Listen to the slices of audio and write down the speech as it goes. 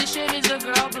This shit is a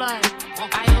girl blunt.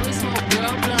 I only smoke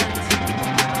girl blunts.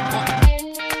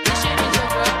 This shit is a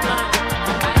girl blunt.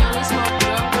 I only smoke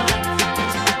girl blunts.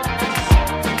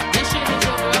 This shit is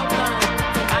a girl blunt.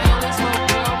 I only smoke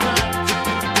girl blunts.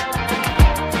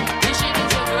 This shit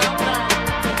is a girl blunt.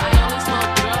 I only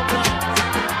smoke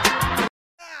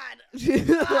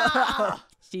girl blunts.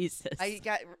 Jesus. I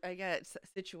got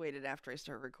situated after I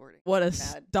started recording. What a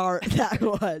Bad. start that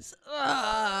was.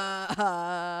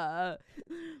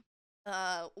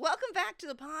 Welcome back to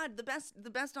the pod, the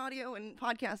best audio in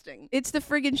podcasting. It's the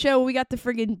friggin' show. We got the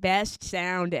friggin' best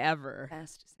sound ever.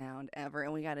 Best sound ever,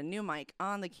 and we got a new mic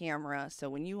on the camera, so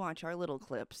when you watch our little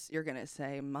clips, you're gonna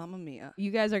say, "Mamma mia!"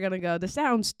 You guys are gonna go, the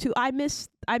sound's too. I miss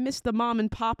the mom and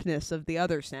popness of the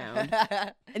other sound.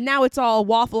 And now it's all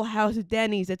Waffle House,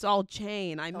 Denny's. It's all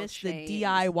chain. I All miss chains. the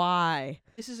DIY.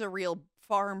 This is a real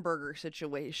farm burger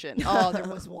situation. Oh, there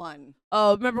was one.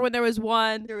 Oh, remember when there was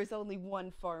one? There was only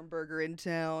one farm burger in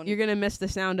town. You're gonna miss the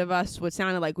sound of us. What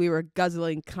sounded like we were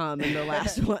guzzling cum in the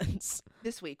last ones.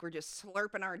 This week we're just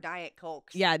slurping our Diet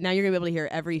Cokes. Yeah, now you're gonna be able to hear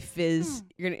every fizz.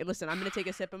 You're gonna listen. I'm gonna take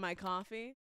a sip of my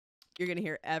coffee. You're gonna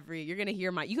hear You're gonna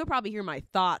hear my. You could probably hear my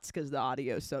thoughts because the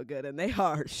audio is so good, and they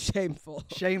are shameful.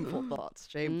 Shameful thoughts.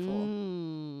 Shameful.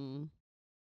 Mm.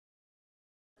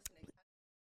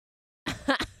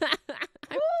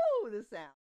 Woo, the sound.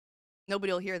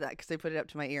 Nobody will hear that because they put it up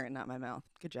to my ear and not my mouth.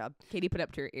 Good job. Katie put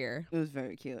up to her ear. It was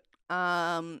very cute.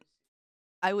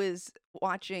 I was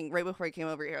watching right before I came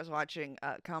over here. I was watching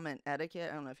Comment Etiquette.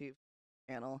 I don't know if you've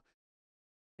channel.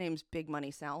 Name's Big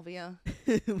Money Salvia.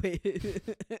 Wait.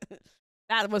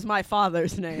 That was my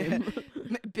father's name.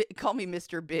 Call me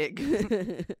Mr.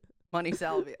 Big Money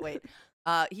Salvia. Wait,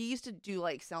 he used to do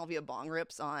like salvia bong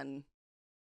rips on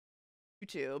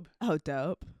YouTube, Oh,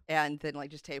 dope. and then like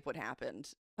just tape what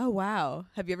happened. Oh, wow.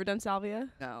 Have you ever done salvia?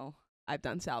 No, I've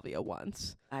done salvia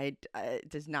once. it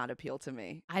does not appeal to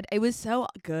me. It was so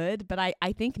good, but I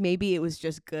think maybe it was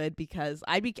just good because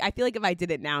I feel like if I did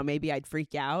it now, maybe I'd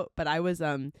freak out. But I was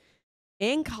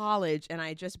in college and I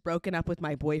had just broken up with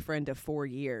my boyfriend of 4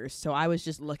 years, so I was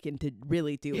just looking to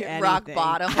really do Hit anything. rock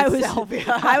bottom I with was salvia.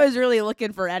 I was really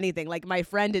looking for anything. Like my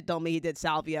friend had told me he did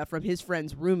salvia from his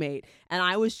friend's roommate, and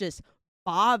I was just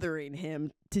bothering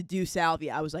him to do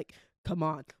salvia. I was like, "Come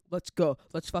on, let's go,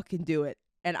 let's fucking do it."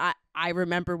 And I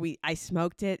remember I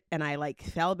smoked it and I like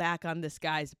fell back on this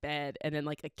guy's bed, and then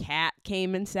like a cat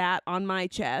came and sat on my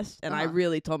chest, and I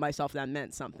really told myself that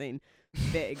meant something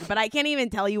big. But I can't even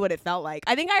tell you what it felt like.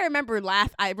 I think I remember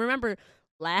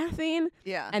laughing,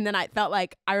 Yeah. and then I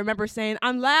remember saying,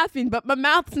 "I'm laughing, but my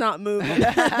mouth's not moving."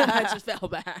 I just fell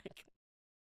back.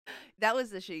 That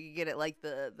was the shit you get at like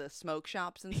the smoke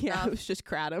shops and Yeah, stuff. it was just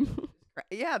kratom.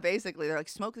 Yeah, basically they're like,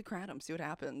 smoke the kratom, see what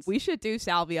happens. We should do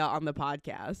salvia on the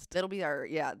podcast. That'll be our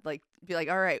be like,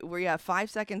 all right, we have 5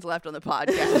 seconds left on the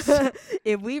podcast.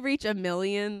 If we reach 1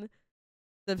 million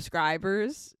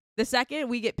subscribers, the second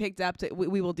we get picked up,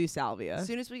 we will do salvia. As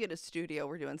soon as we get a studio,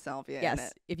 we're doing salvia in Yes,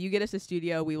 it. if you get us a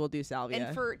studio, we will do salvia.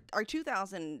 And for our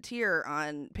 2,000 tier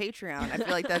on Patreon, I feel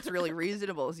like that's really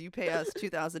reasonable. So you pay us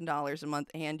 $2,000 a month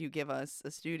and you give us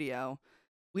a studio.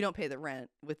 We don't pay the rent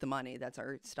with the money. That's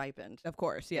our stipend. Of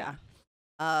course, yeah.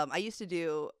 I used to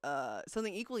do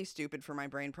something equally stupid for my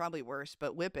brain, probably worse,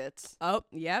 but Whippets. Oh,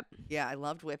 yep. Yeah, I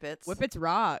loved Whippets. Whippets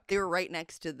rock. They were right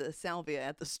next to the salvia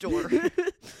at the store.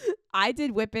 I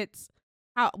did Whippets.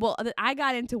 I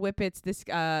got into Whippets.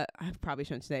 I probably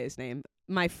shouldn't say his name.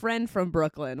 My friend from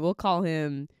Brooklyn. We'll call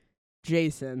him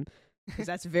Jason, because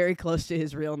that's very close to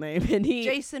his real name. And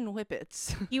Jason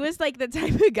Whippets. he was like the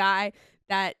type of guy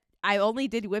that I only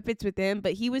did Whippets with him,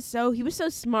 but he was so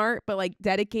smart, but like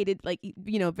dedicated, like,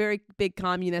 you know, very big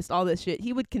communist, all this shit.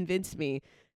 He would convince me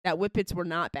that Whippets were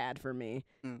not bad for me.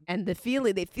 And it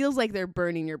feels like they're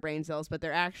burning your brain cells, but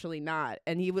they're actually not.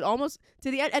 And he would almost,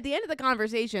 at the end of the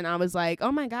conversation, I was like,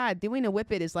 oh my God, doing a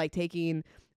Whippet is like taking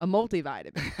a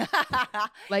multivitamin.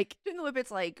 Like, Doing the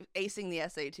Whippets like acing the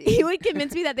SAT. he would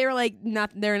convince me that they were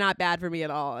they're not bad for me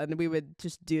at all. And we would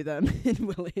just do them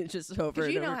and just over Because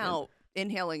and you over know again. how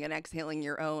inhaling and exhaling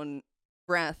your own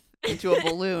breath into a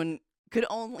balloon could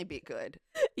only be good.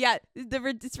 Yeah,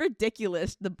 it's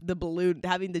ridiculous, the balloon,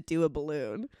 having to do a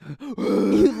balloon.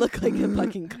 You look like a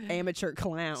fucking amateur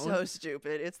clown. So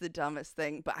stupid. It's the dumbest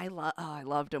thing. But I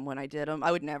loved them when I did them.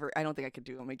 I don't think I could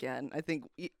do them again. I think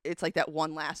it's like that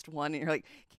one last one and you're like,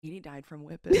 Katie died from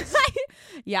Whippets.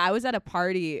 Yeah, I was at a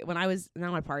party I was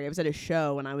at a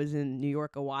show when I was in New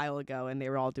York a while ago, and they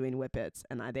were all doing Whippets,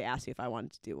 and they asked me if I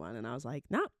wanted to do one, and I was like,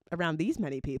 not around these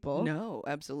many people. No,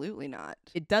 absolutely not.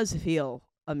 It does feel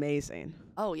amazing.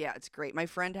 Oh, yeah, it's great. My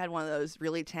friend had one of those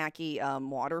really tacky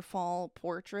waterfall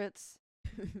portraits.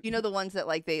 You know the ones that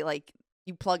like they like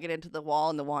you plug it into the wall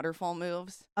and the waterfall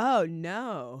moves? Oh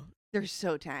no, They're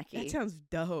so tacky. that sounds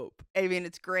dope. I mean,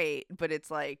 it's great, but it's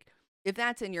like if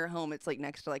that's in your home, it's like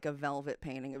next to like a velvet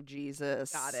painting of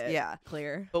Jesus. Got it. Yeah.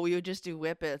 Clear. But we would just do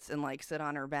whippets and like sit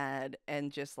on our bed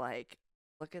and just like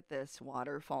look at this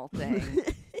waterfall thing.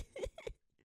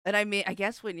 And I mean, I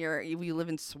guess when we live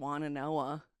in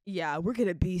Swananoa, Yeah, we're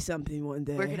gonna be something one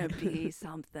day. we're gonna be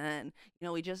something. You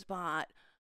know, we just bought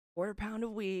quarter pound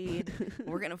of weed.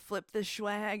 We're gonna flip the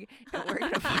swag and we're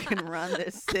gonna fucking run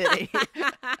this city.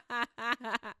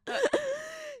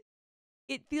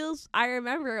 It feels. I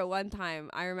remember at one time.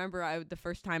 The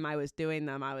first time I was doing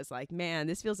them, I was like, "Man,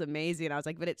 this feels amazing." I was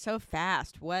like, "But it's so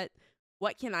fast. What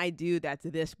can I do that's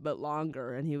this but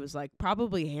longer?" And he was like,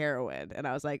 "Probably heroin." And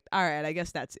I was like, "All right, I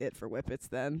guess that's it for whippets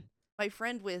then." My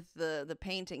friend with the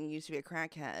painting used to be a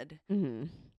crackhead, Mm-hmm.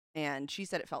 and she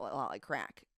said it felt a lot like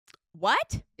crack.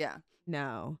 What? Yeah,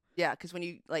 No. yeah, because when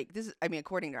you like this, I mean,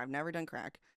 according to her, I've never done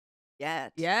crack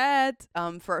yet. Yet.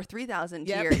 For our 3,000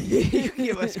 Yep. tier, you can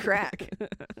give us crack.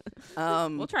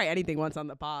 We'll try anything once on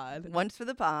the pod. Once for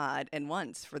the pod and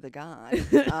once for the god.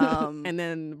 And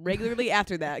then regularly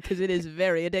after that, because it is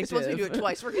very addictive. We're supposed to do it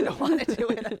twice. We're gonna want to do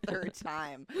it a third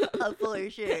time. For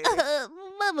sure.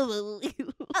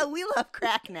 Oh, we love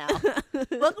crack now.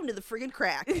 Welcome to the friggin'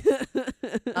 crack.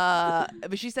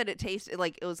 But she said it tasted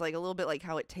like it was like a little bit like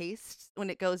how it tastes when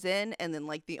it goes in, and then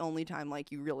like the only time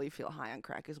like you really feel high on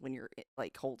crack is when you're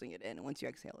like holding it in, and once you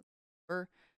exhale it. Or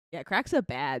Yeah, crack's a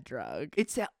bad drug.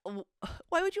 it's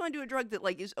why would you want to do a drug that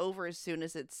like is over as soon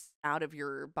as it's out of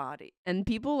your body? And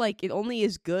people like it only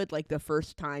is good like the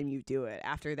first time you do it.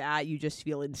 After that, you just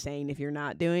feel insane if you're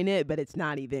not doing it, but it's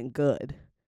not even good.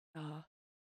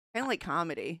 Kind of like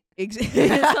comedy. Exactly.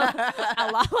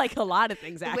 a lot of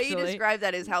things The actually. way you describe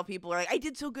that is how people are like, I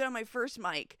did so good on my first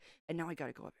mic, and now I got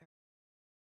to go up there.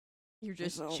 You're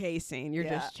just So- chasing. You're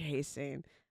Yeah. just chasing.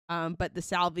 But the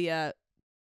salvia,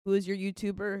 who is your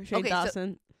YouTuber? Shane Okay, so-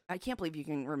 Dawson. I can't believe you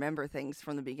can remember things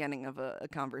from the beginning of a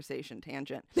conversation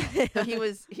tangent. So he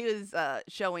was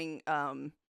showing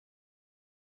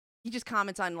he just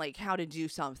comments on like how to do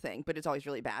something, but it's always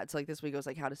really bad. So like this week was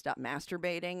like how to stop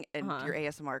masturbating, and your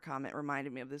ASMR comment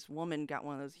reminded me of this woman got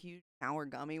one of those huge sour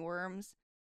gummy worms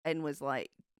and was like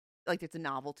it's a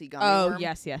novelty gummy worm.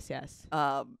 Yes.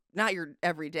 Not your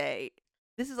everyday.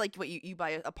 This is like what you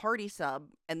buy a party sub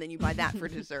and then you buy that for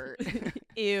dessert.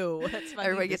 Ew. That's fucking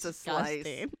Everybody gets a slice.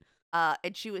 disgusting.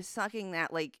 And she was sucking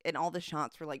that like, and all the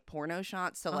shots were like porno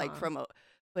shots. So like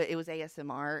but it was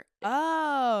ASMR.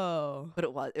 Oh.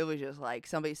 But it was just like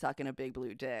somebody sucking a big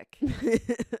blue dick.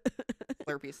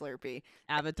 Slurpy.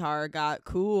 Avatar got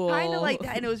cool. Kind of like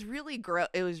that. And it was really gross.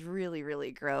 It was really,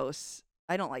 really gross.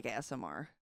 I don't like ASMR.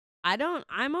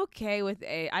 I'm okay with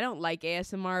I don't like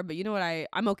ASMR, but you know what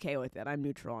I'm okay with it. I'm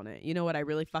neutral on it. You know what I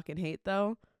really fucking hate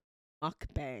though?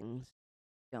 Mukbangs.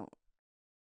 Don't.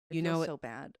 You know feels what- so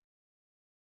bad.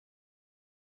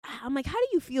 I'm like, how do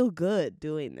you feel good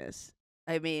doing this?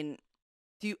 I mean,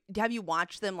 have you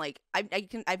watched them? Like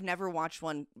I've never watched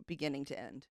one beginning to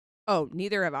end. Oh,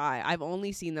 neither have I. I've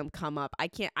only seen them come up. I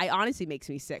honestly makes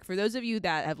me sick. For those of you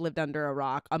that have lived under a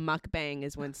rock, a mukbang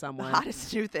is when The someone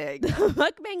hottest new thing.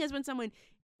 mukbang is when someone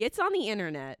gets on the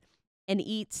internet and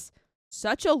eats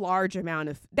such a large amount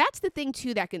of. That's the thing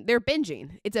too they're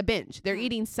binging. It's a binge. They're Mhm.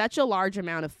 eating such a large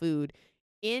amount of food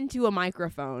into a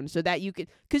microphone so that you could,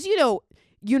 because you know,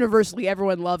 universally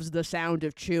everyone loves the sound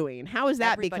of chewing. How has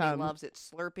that Everybody become? loves it.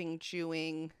 Slurping,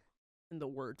 chewing. And the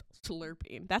word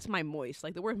slurping. That's my moist.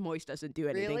 Like the word moist doesn't do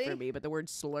anything for Really? me, but the word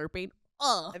slurping.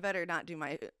 Oh, I better not do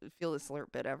my feel the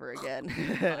slurp bit ever again.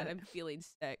 God, I'm feeling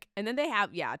sick. And then they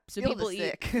have so Feel the people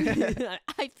sick. eat.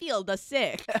 I feel the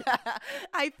sick.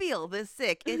 I feel this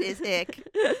sick. It is ick.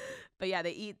 But yeah,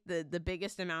 they eat the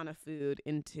biggest amount of food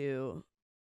into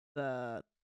the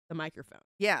microphone.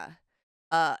 Yeah.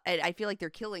 And I feel like they're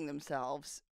killing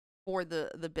themselves for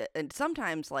the bit. And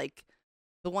sometimes like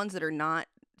the ones that are not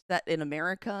set in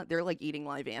America, they're like eating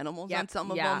live animals Yep, on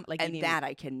some of yeah, them. like and eating- that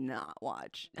I cannot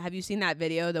watch. Have you seen that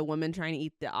video? The woman trying to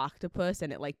eat the octopus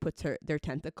and it like puts their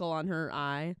tentacle on her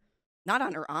eye. Not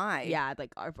on her eye. Yeah,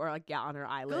 like or like on her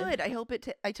eyelid. Good. I hope it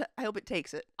I hope it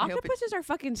takes it. I hope it- Octopuses are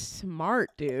fucking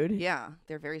smart, dude. yeah,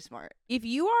 they're very smart. If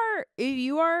you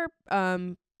are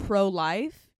pro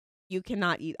life, you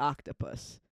cannot eat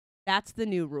octopus. That's the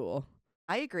new rule.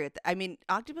 I agree with that. I mean,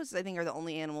 octopuses I think are the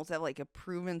only animals that have like a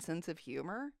proven sense of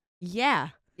humor. Yeah.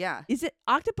 Yeah. Is it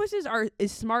octopuses are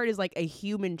as smart as like a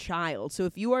human child. So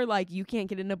if you are like you can't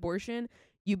get an abortion,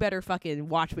 you better fucking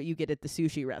watch what you get at the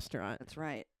sushi restaurant. That's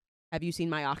right. Have you seen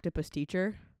My Octopus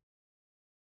Teacher?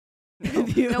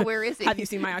 No, where is he? Have you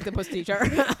seen my octopus teacher?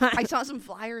 I saw some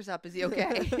flyers up. Is he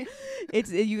okay?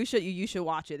 You should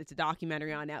watch it. It's a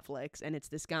documentary on Netflix, and it's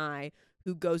this guy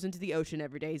who goes into the ocean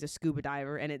every day. He's a scuba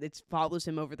diver, and it follows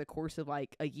him over the course of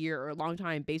like a year or a long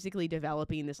time, basically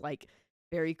developing this like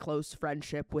very close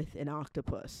friendship with an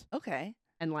octopus. Okay.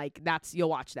 And like you'll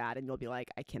watch that and you'll be like,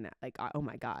 I cannot, like, oh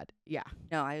my god, yeah.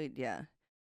 No, I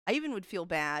even would feel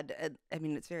bad. I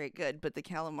mean, it's very good, but the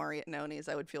calamari at Noni's,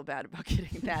 I would feel bad about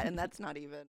getting that, and that's not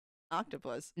even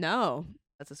octopus. No,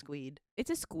 That's a squid. it's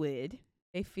a squid.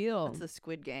 They feel That's the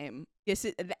Squid Game, yes,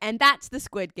 and that's the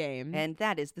Squid Game. and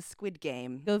that is the Squid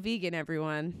Game. Go vegan,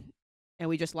 everyone. And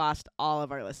we just lost all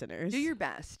of our listeners. Do your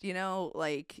best,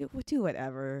 like do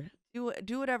whatever.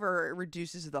 do whatever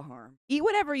reduces the harm. Eat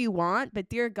whatever you want, but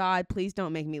dear God, please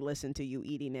don't make me listen to you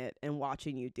eating it and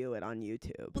watching you do it on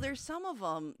YouTube. Well, there's some of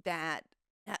them that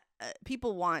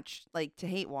people watch, like to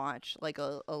hate watch, like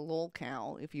a lol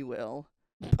cow, if you will.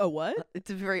 A what?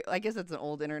 It's I guess that's an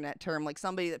old internet term, like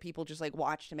somebody that people just like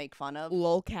watch to make fun of.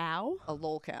 Lol cow? A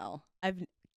lol cow. I've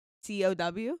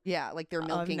COW? Yeah, like they're I've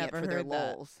milking it never for their heard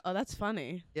that. lols. Oh, that's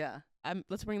funny. Yeah.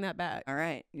 Let's bring that back. All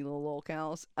right, you little lol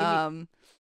cows. Give me-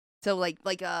 So like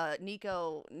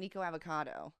Nico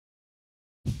Avocado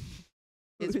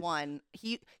is one.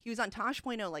 He was on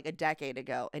Tosh.0 like a decade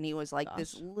ago, and he was like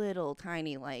this Gosh. little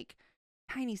tiny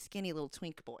skinny little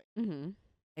twink boy, Mm-hmm.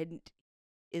 and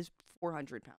is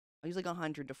 400 pounds. He's like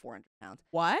 100 to 400 pounds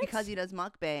What? because he does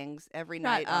mukbangs every Shut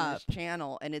night on up. his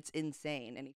channel, and it's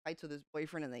insane. And he fights with his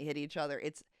boyfriend, and they hit each other.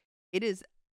 It is.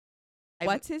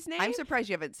 What's his name? I'm surprised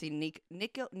you haven't seen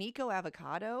Nico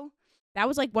Avocado. That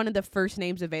was like one of the first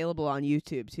names available on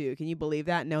YouTube too. Can you believe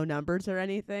that? No numbers or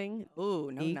anything.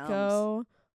 Ooh, no numbs. Nico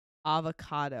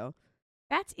Avocado.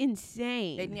 That's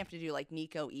insane. They didn't have to do like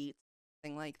Nico Eats,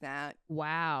 thing like that.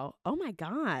 Wow. Oh my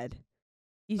God.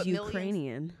 He's But millions-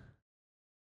 Ukrainian.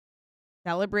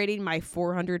 Celebrating my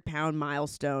 400-pound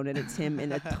milestone, and it's him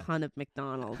in a ton of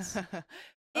McDonald's.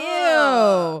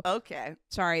 Oh, okay.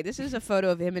 Sorry, this is a photo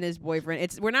of him and his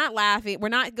boyfriend. We're not laughing. We're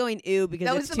not going ew because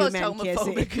That it's was the two most men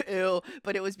kissing. homophobic ew,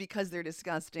 but it was because they're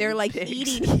disgusting. They're like pigs.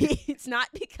 eating. It's not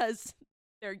because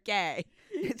they're gay.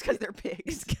 It's because they're It's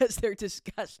pigs. because they're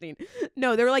disgusting.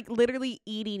 No, they're like literally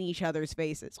eating each other's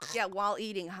faces. Yeah, while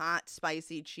eating hot,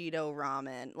 spicy Cheeto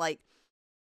ramen. Like,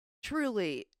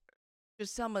 truly,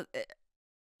 just some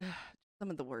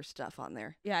of the worst stuff on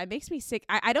there. Yeah, it makes me sick.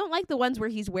 I don't like the ones where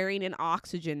he's wearing an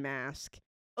oxygen mask.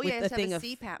 Oh, With yeah, he the has to thing have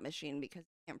a of- CPAP machine because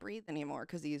he can't breathe anymore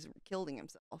because he's killing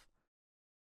himself.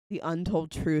 The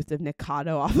untold truth of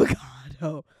Nikado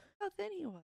Avocado. How thin he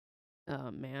was.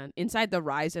 Oh man, inside the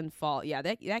rise and fall. Yeah,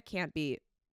 that can't be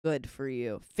good for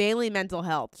you. Failing mental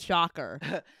health. Shocker.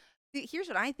 See, here's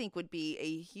what I think would be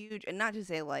a huge, and not to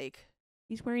say like,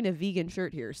 He's wearing a vegan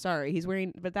shirt here. Sorry, he's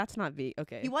wearing, but that's not vegan.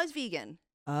 Okay. he was vegan.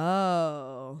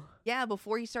 Oh. Yeah,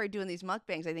 before he started doing these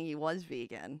mukbangs, I think he was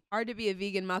vegan. Hard to be a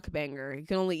vegan mukbanger. You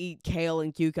can only eat kale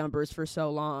and cucumbers for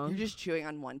so long. You're just chewing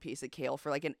on one piece of kale for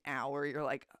like an hour. You're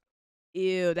like,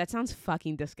 Ew, that sounds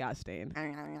fucking disgusting.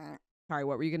 Sorry,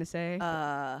 what were you gonna say?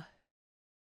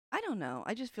 I don't know.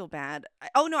 I just feel bad.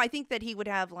 Oh no, I think that he would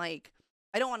have like,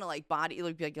 I don't want to like body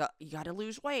like be like you got to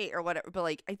lose weight or whatever, but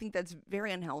like I think that's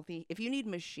very unhealthy. If you need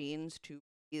machines to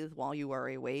breathe while you are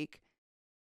awake,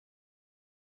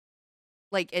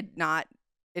 like it's not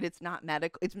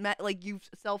medical. It's like you've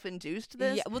self-induced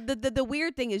this. Yeah. Well, the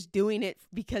weird thing is doing it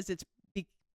because it's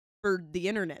for the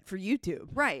internet, for YouTube.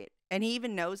 Right. And he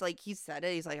even knows, like, he said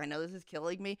it. He's like, I know this is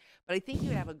killing me, but I think he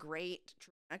would have a great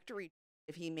trajectory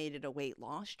if he made it a weight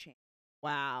loss change.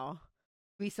 Wow.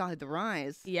 We saw the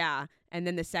rise. Yeah. And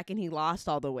then the second he lost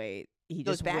all the weight, he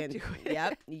Goes just back went. to it.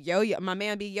 Yep. Yo-yo. My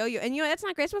man be yo-yo. And you know, that's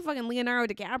not great. That's what fucking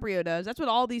Leonardo DiCaprio does. That's what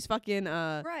all these fucking,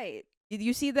 Right.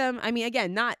 you see them. I mean,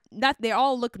 again, not they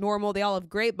all look normal. They all have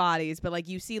great bodies, but like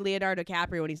you see Leonardo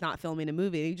DiCaprio when he's not filming a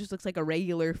movie, he just looks like a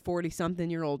regular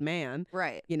 40-something-year-old man.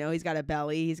 Right. You know, he's got a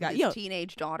belly. He's got, His you know,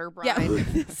 teenage daughter bride. yeah,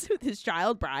 with his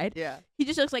child bride. Yeah. He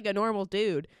just looks like a normal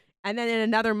dude. And then in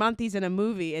another month, he's in a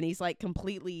movie and he's like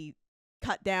completely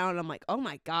cut down. I'm like, oh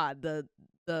my God, the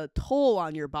toll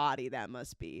on your body that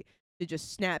must be to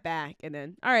just snap back and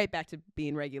then, all right, back to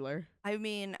being regular. I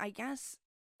mean, I guess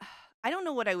I don't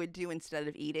know what I would do instead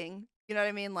of eating. You know what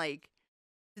I mean? Like,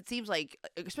 it seems like,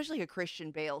 especially like a Christian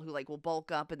Bale who like will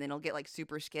bulk up and then he'll get like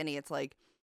super skinny. It's like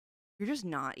you're just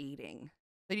not eating.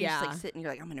 Then you just Yeah. like sit and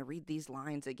you're like, I'm gonna read these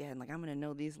lines again. Like I'm gonna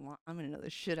know I'm gonna know the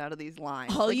shit out of these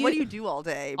lines. All Like, you- what do you do all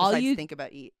day all besides you- think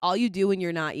about eat? All you do when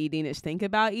you're not eating is think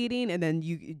about eating and then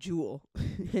you jewel.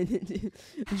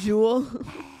 Jewel.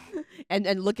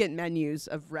 and look at menus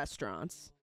of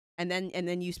restaurants. And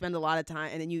then you spend a lot of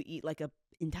time and then you eat like a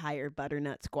entire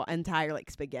butternut squash, entire like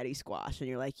spaghetti squash, and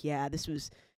you're like, yeah,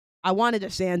 I wanted a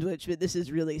sandwich, but this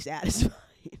is really satisfying.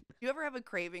 Do you ever have a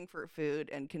craving for food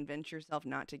and convince yourself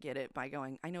not to get it by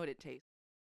going, I know what it tastes,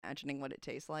 imagining what it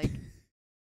tastes like?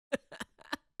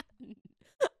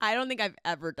 I don't think I've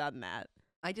ever done that.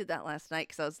 I did that last night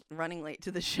because I was running late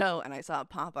to the show and I saw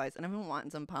Popeyes and I've been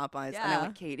wanting some Popeyes. And I Yeah.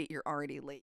 went, Katie, you're already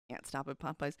late. You can't stop at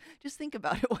Popeyes. Just think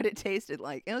about it, what it tasted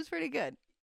like. It was pretty good.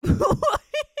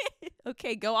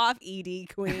 Okay, go off, ED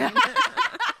queen.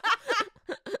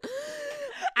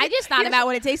 I just thought about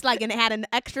what it tastes like, and it had an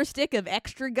extra stick of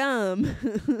extra gum.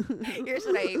 Here's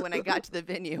what I ate when I got to the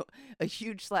venue, a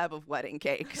huge slab of wedding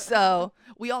cake. So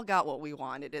we all got what we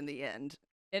wanted in the end.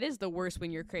 It is the worst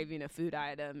when you're craving a food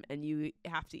item and you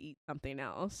have to eat something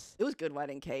else. It was good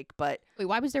wedding cake, but Wait,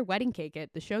 why was there wedding cake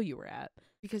at the show you were at?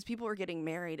 because people were getting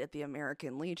married at the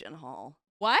American Legion Hall.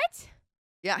 What?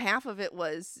 Yeah, half of it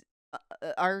was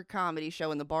our comedy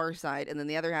show in the bar side, and then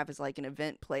the other half is like an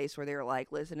event place where they were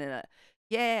like listening to,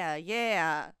 yeah,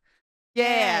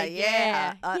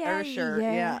 Ursher,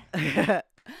 yeah.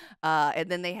 And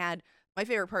then they had my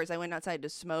favorite part is I went outside to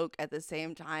smoke at the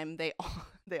same time. They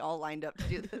all lined up to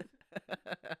do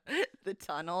the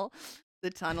tunnel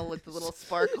with the little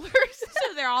sparklers.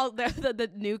 So they're all the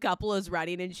new couple is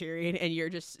running and cheering, and you're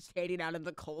just standing out in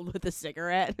the cold with a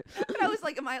cigarette. And I was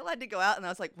like, am I allowed to go out? And I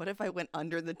was like, what if I went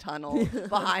under the tunnel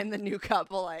behind the new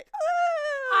couple? Like,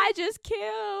 I just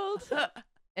killed.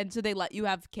 And so they let you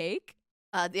have cake?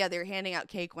 yeah, they were handing out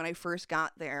cake when I first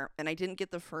got there, and I didn't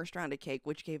get the first round of cake,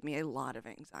 which gave me a lot of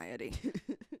anxiety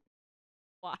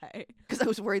Why? because I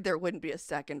was worried there wouldn't be a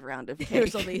second round of It cake.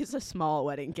 was only a small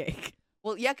wedding cake.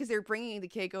 Well, yeah, because they're bringing the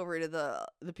cake over to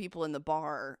the people in the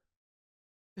bar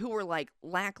who were like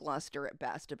lackluster at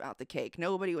best about the cake.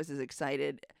 Nobody was as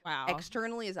excited Wow.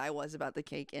 externally as I was about the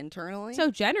cake internally.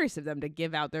 So generous of them to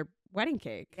give out their wedding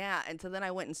cake yeah, and so then I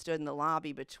went and stood in the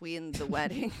lobby between the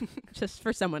wedding, just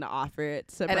for someone to offer it.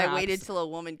 So and I waited till a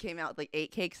woman came out with like 8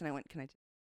 cakes, and I went, "Can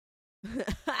I?"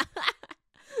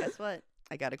 Guess what?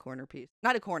 I got a corner piece,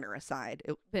 not a corner, a side.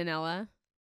 Vanilla.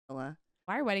 Vanilla.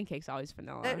 Why are wedding cakes always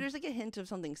vanilla? There's like a hint of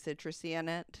something citrusy in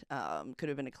it. Could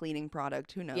have been a cleaning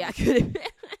product. Who knows? Yeah, could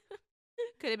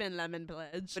have been lemon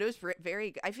pledge. But it was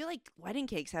very. I feel like wedding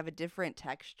cakes have a different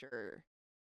texture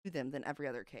to them than every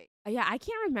other cake. Yeah, I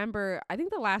can't remember. I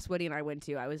think the last wedding I went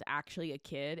to, I was actually a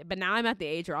kid. But now I'm at the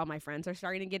age where all my friends are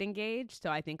starting to get engaged. So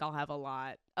I think I'll have a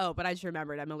lot. Oh, but I just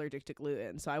remembered I'm allergic to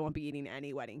gluten. So I won't be eating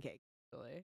any wedding cake.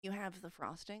 Really. You have the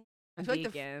frosting. I I'm feel like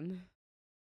vegan.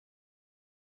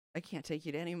 I can't take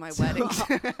you to any of my So- weddings.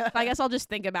 So I guess I'll just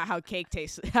think about how cake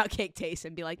tastes,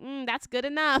 and be like, that's good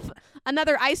enough.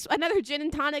 Another gin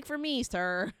and tonic for me,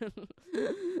 sir.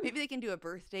 Maybe they can do a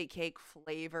birthday cake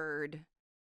flavored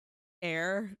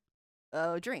Air.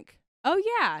 drink. Oh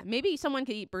yeah, maybe someone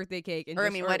could eat birthday cake and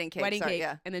wedding cake, sorry,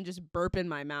 yeah. and then just burp in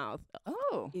my mouth.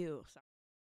 Oh. Ew. Sorry.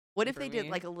 What if for they did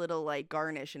me. like a little like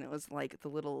garnish and it was like the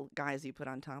little guys you put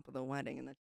on top of the wedding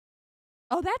and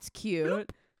Oh, that's cute.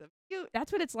 the cute.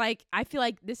 That's what it's like. I feel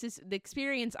like this is the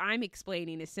experience I'm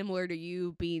explaining is similar to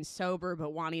you being sober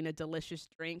but wanting a delicious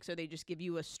drink, so they just give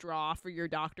you a straw for your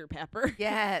Dr. Pepper.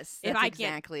 Yes, If that's I can't-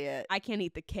 exactly it. I can't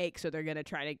eat the cake, so they're gonna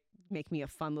try to make me a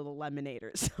fun little lemonade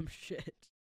or some shit.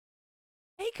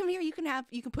 Hey, come here. You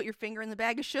can put your finger in the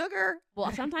bag of sugar.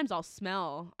 Well, sometimes I'll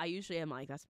smell. I usually am like,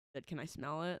 that's good. Can I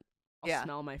smell it? I'll Yeah.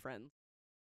 smell my friends.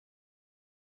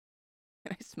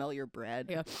 Can I smell your bread?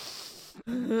 Yeah.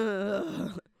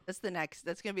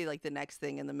 That's gonna be like the next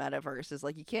thing in the metaverse is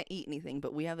like you can't eat anything,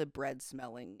 but we have a bread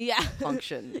smelling Yeah.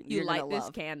 function. You you're light gonna this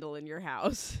love. candle in your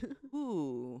house.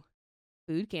 Ooh.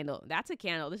 Food candle. That's a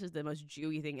candle. This is the most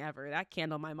Jewy thing ever. That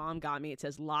candle my mom got me. It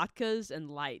says latkes and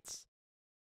lights.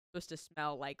 It's supposed to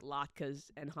smell like latkes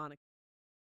and Hanukkah.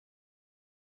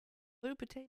 Blue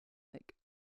potato.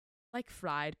 Like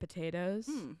fried potatoes.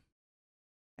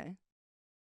 Okay.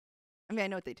 I mean, I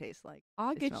know what they taste like.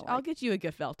 I'll They get smell I'll like. get you a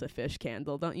gefilte fish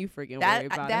candle. Don't you friggin' worry That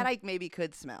about that it. I maybe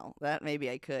could smell. That maybe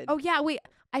I could. Oh yeah, wait.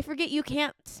 I forget you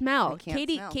can't smell. I can't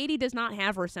Katie smell. Katie does not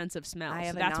have her sense of smell. I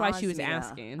have So that's why she was anosmia.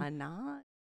 asking. A not.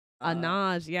 A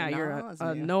nause, yeah, you're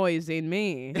anosmia. annoying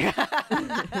me.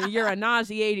 You're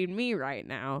nauseating me right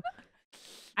now.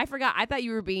 I forgot. I thought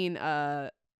you were being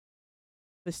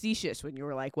facetious when you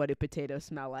were like, "What do potatoes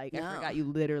smell like?" I No. forgot you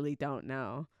literally don't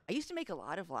know. I used to make a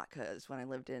lot of latkes when I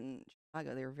lived in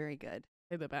Chicago. They were very good.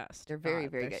 They're the best. They're very,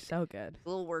 God, very they're good. So good. A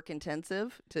little work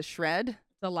intensive to shred. It's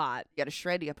a lot. You got to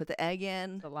shred. You got to put the egg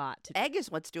in. It's a lot. To Egg is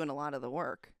what's doing a lot of the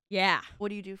work. Yeah. What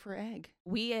do you do for egg?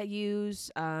 We use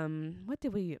what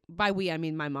did we by we I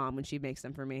mean my mom when she makes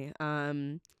them for me.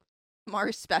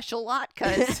 Mars Special lot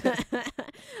because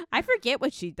I forget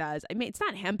what she does. I mean, it's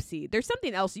not hemp seed. There's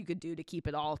something else you could do to keep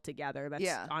it all together. That's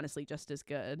Yeah. honestly just as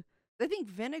good. I think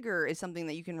vinegar is something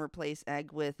that you can replace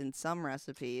egg with in some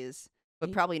recipes, but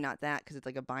Ye- probably not that because it's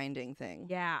like a binding thing.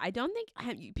 Yeah, I don't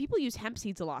think people use hemp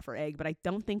seeds a lot for egg, but I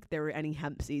don't think there were any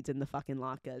hemp seeds in the fucking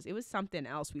latkes. It was something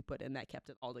else we put in that kept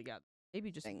it all together.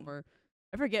 Maybe just Thing. more.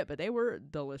 I forget, but they were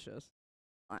delicious.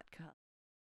 Vodka,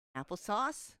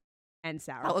 applesauce, And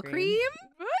sour sour cream.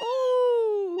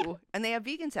 Ooh, and they have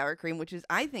vegan sour cream, which is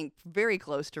I think very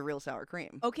close to real sour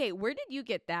cream. Okay, where did you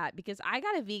get that? Because I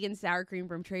got a vegan sour cream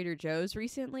from Trader Joe's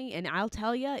recently, and I'll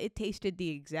tell you, it tasted the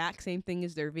exact same thing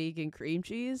as their vegan cream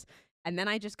cheese. And then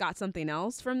I just got something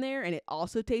else from there, and it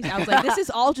also tasted. I was like, this is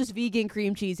all just vegan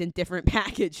cream cheese in different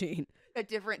packaging, At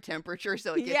different temperature,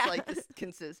 so it gets Yeah. like this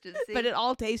consistency. but it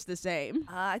all tastes the same.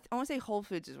 I want to say Whole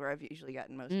Foods is where I've usually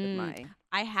gotten most of my.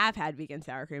 I have had vegan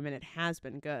sour cream, and it has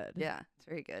been good. Yeah, it's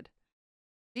very good.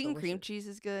 Vegan cream Delicious. cheese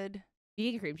is good.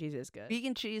 Vegan cream cheese is good.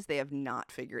 Vegan cheese they have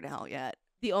not figured out yet.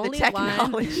 The only the one.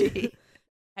 technology.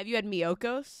 Have you had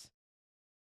Miyokos?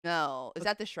 No, is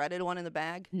that the shredded one in the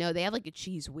bag? No, they have like a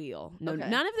cheese wheel. No, Okay.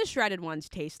 none of the shredded ones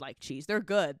taste like cheese. They're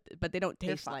good, but they don't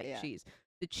They're taste fine, like yeah. cheese.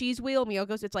 The cheese wheel,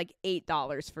 Miyokos, it's like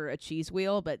 $8 for a cheese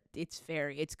wheel, but it's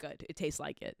good. It tastes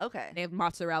like it. Okay, They have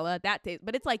mozzarella, but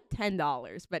it's like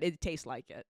 $10, but it tastes like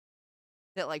it.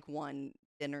 that like one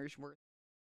dinner's worth.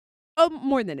 Oh,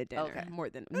 more than a dinner. Okay. More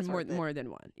than That's worth it. more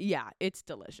than one. Yeah, it's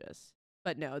delicious.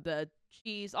 But no, the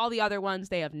cheese, all the other ones,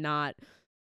 they have not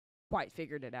quite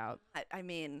figured it out. I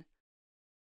mean,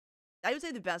 I would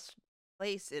say the best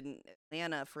place in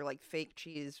Atlanta for like fake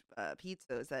cheese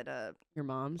pizza is at Your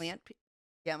mom's.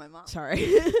 Yeah, my mom.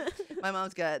 Sorry. My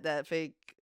mom's got that fake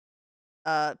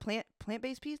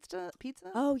plant-based pizza.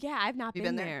 Oh yeah, I've not You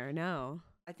been been there? there. No.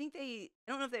 I think I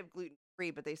don't know if they have gluten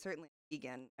free, but they certainly have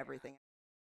vegan everything.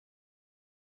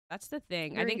 That's the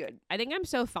thing. Very good. I think I'm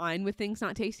so fine with things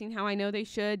not tasting how I know they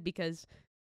should because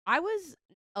I was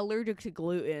allergic to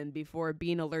gluten before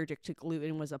being allergic to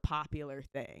gluten was a popular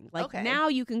thing. Like Okay. now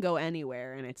you can go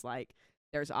anywhere and it's like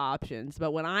there's options.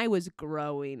 But when I was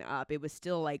growing up, it was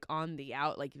still like on the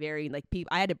out, like very like people.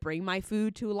 I had to bring my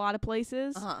food to a lot of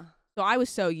places. Uh-huh. So I was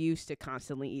so used to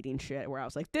constantly eating shit where I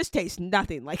was like, this tastes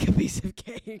nothing like a piece of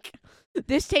cake.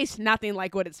 This tastes nothing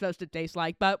like what it's supposed to taste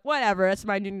like, but whatever, it's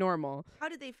my new normal. How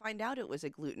did they find out it was a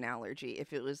gluten allergy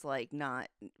if it was like not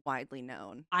widely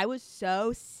known? I was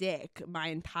so sick my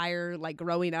entire, like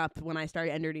growing up when I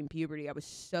started entering puberty, I was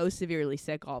so severely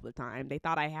sick all the time. They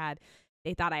thought I had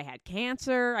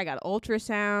cancer, I got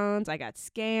ultrasounds, I got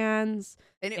scans.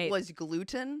 And it was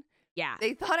gluten? Yeah.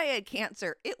 They thought I had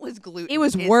cancer. It was gluten. It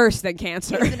was worse than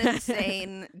cancer. It's an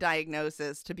insane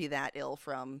diagnosis to be that ill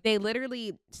from. They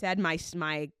literally said my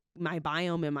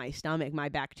biome in my stomach, my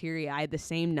bacteria, I had the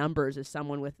same numbers as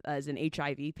someone as an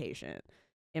HIV patient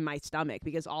in my stomach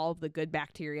because all of the good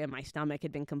bacteria in my stomach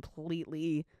had been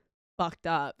completely fucked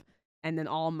up, and then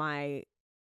all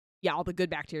the good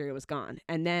bacteria was gone.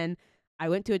 And then I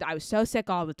was so sick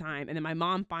all the time, and then my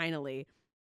mom finally,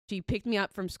 she picked me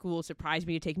up from school, surprised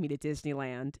me to take me to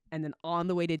Disneyland. And then on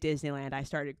the way to Disneyland, I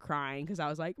started crying because I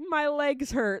was like, my legs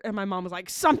hurt. And my mom was like,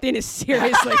 something is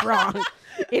seriously wrong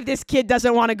if this kid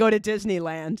doesn't want to go to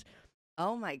Disneyland.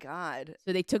 Oh my God.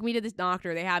 So they took me to this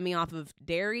doctor. They had me off of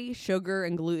dairy, sugar,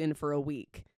 and gluten for a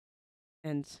week.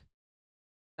 And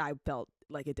I felt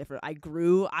like I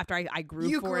grew after I grew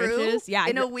You 4 grew inches. Yeah.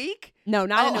 in a week? No,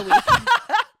 not in a week.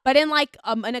 But in like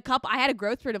in a couple, I had a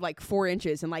growth rate of like 4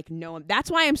 inches, and like no, that's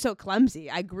why I'm so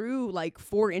clumsy. I grew like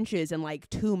 4 inches in like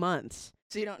 2 months.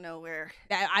 So you don't know where.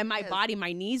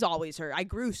 My knees always hurt. I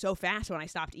grew so fast when I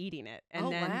stopped eating it.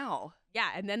 And then, wow. yeah,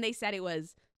 and then they said it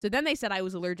was. So then they said I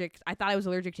was allergic. I thought I was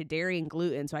allergic to dairy and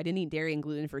gluten, so I didn't eat dairy and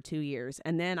gluten for 2 years.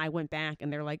 And then I went back,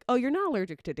 and they're like, "Oh, you're not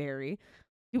allergic to dairy.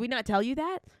 Did we not tell you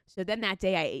that?" So then that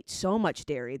day I ate so much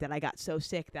dairy that I got so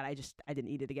sick that I didn't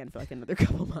eat it again for like another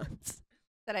couple months.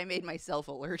 That I made myself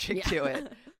allergic Yeah. to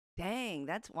it. Dang,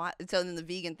 that's why. So then the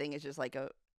vegan thing is just like a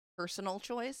personal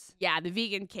choice? Yeah, the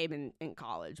vegan came in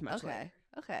college much later.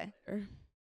 Okay.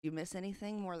 You miss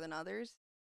anything more than others?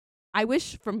 I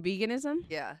wish from veganism.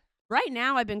 Yeah. Right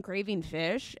now I've been craving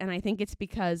fish, and I think it's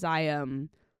because I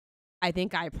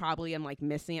think I probably am like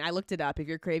missing. I looked it up. If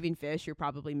you're craving fish, you're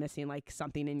probably missing like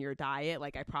something in your diet.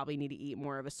 Like I probably need to eat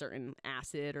more of a certain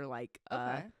acid or like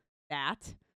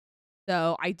fat.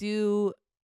 So I do,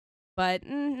 but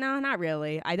no, not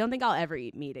really. I don't think I'll ever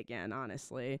eat meat again,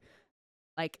 honestly.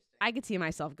 Like I could see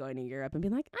myself going to Europe and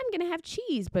being like, I'm gonna have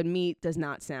cheese, but meat does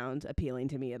not sound appealing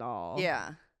to me at all.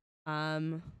 Yeah.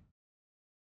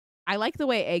 I like the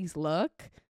way eggs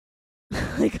look.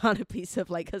 like on a piece of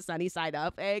like a sunny side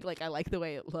up egg. Like I like the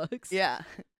way it looks. Yeah.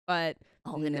 But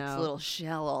Oh, in its no. little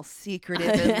shell, all secretive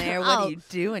in there. What Oh, are you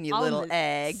doing, you all little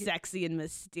egg? sexy and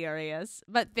mysterious.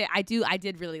 But I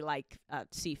did really like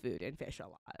seafood and fish a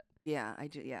lot. Yeah, I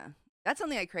do. Yeah, that's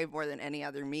something I crave more than any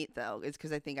other meat, though. Is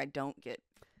because I think I don't get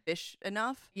fish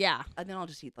enough, Yeah. and then I'll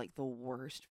just eat like the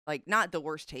worst, like not the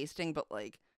worst tasting, but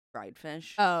like fried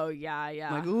fish. Oh yeah, yeah.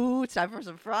 I'm like, ooh, it's time for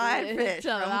some fried fish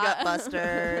from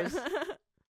Gutbusters.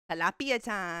 Tilapia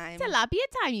time. Tilapia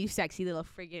time, you sexy little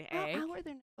friggin' egg. How are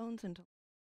there no bones in tilapia?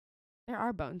 There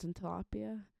are bones in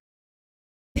tilapia.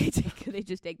 They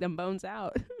just take them bones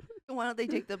out. Why don't they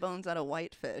take the bones out of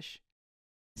whitefish?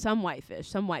 Some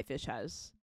whitefish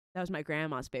has. That was my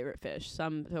grandma's favorite fish.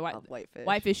 Love whitefish.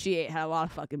 Whitefish she ate had a lot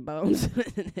of fucking bones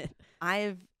in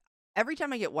it. Every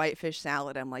time I get whitefish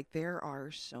salad, I'm like, there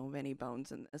are so many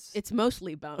bones in this. It's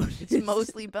mostly bone. It's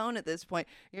mostly bone at this point.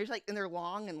 You're just like, and they're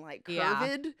long and like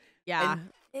curved. Yeah. And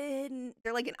thin.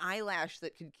 They're like an eyelash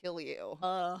that could kill you.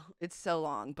 It's so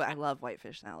long, but I love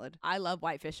whitefish salad. I love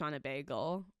whitefish on a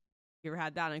bagel. You ever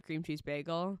had that on a cream cheese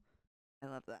bagel? I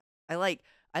love that.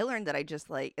 I learned that I just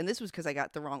like, and this was because I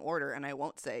got the wrong order, and I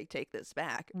won't say take this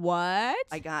back. What?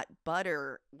 I got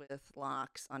butter with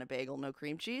lox on a bagel, no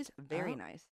cream cheese. Very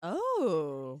nice.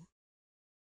 Oh.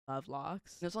 Love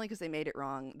lox. And it's only because they made it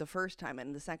wrong the first time,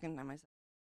 and the second time I said,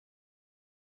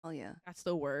 oh yeah, That's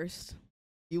the worst.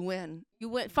 you win. You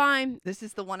went fine. This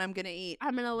is the one I'm going to eat.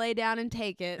 I'm going to lay down and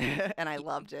take it. And I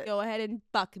loved it. Go ahead and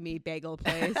fuck me, bagel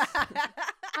place.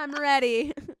 I'm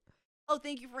ready. Oh,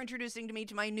 thank you for introducing to me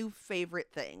to my new favorite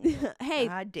thing. Hey,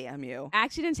 God damn you.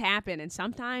 accidents happen, and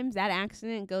sometimes that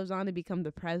accident goes on to become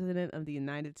the president of the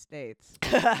United States.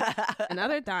 And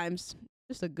other times,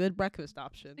 just a good breakfast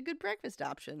option. A good breakfast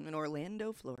option in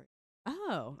Orlando, Florida.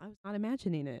 Oh, I was not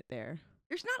imagining it there.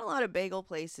 There's not a lot of bagel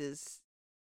places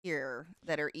here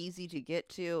that are easy to get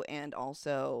to and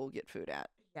also get food at.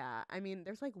 Yeah, I mean,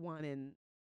 there's like one in,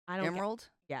 I don't. Emerald?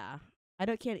 Yeah, I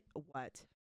don't can't. What?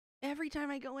 Every time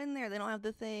I go in there, they don't have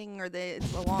the thing or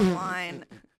it's a long line.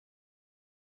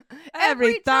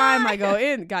 Every time I go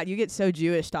in, God, you get so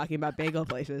Jewish talking about bagel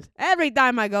places. Every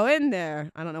time I go in there,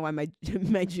 I don't know why my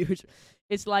my Jewish.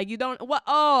 It's like you don't what?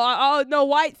 Oh, no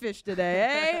whitefish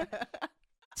today, eh?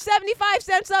 75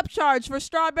 cents upcharge for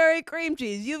strawberry cream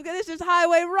cheese. This is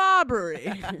highway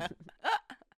robbery.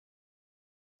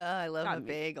 Oh, I love Got a me.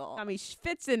 bagel. Got me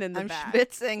schwitzing in the I'm back.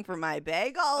 schwitzing for my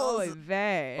bagels. Oy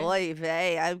vey. Oy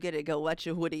vey, I'm going to go watch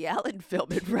a Woody Allen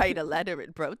film and write a letter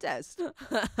in protest.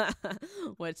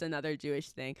 What's another Jewish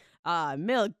thing?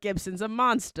 Mel Gibson's a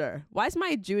monster. Why is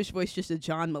my Jewish voice just a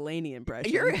John Mulaney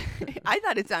impression? I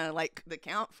thought it sounded like the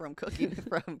Count from Cookie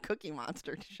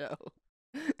Monster show.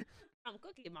 I'm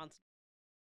Cookie Monster.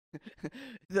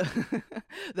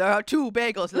 There are 2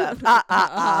 bagels left.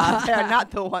 They're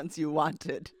not the ones you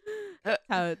wanted.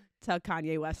 How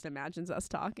Kanye West imagines us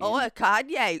talking. Oh,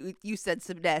 Kanye, you said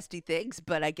some nasty things,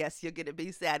 but I guess you're going to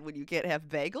be sad when you can't have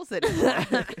bagels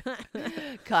anymore.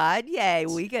 Kanye,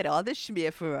 we get all the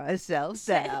schmear for ourselves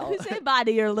now. Say bye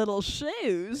to your little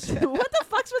shoes. What the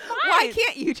fuck's with mine? Why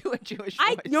can't you do a Jewish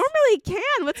voice? I normally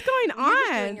can. What's going You're on?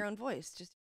 just doing your own voice.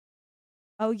 Just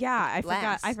Oh yeah, I forgot.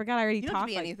 Last. I forgot. I already you don't have talked.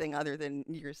 to be Like, anything other than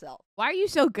yourself. why are you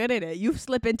so good at it? You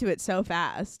slip into it so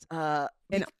fast.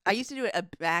 And I used to do it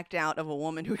backed out of a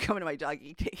woman who would come into my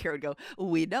doggy daycare and go,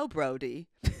 "We know Brody,"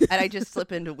 and I just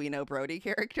slip into "We know Brody"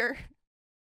 character.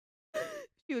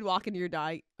 You would walk into your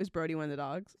dog. Was Brody one of the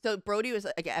dogs? So Brody was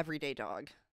like an everyday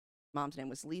dog. Mom's name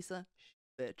was Lisa.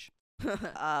 Bitch.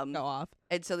 Go off.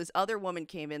 And so this other woman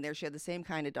came in there. She had the same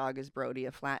kind of dog as Brody,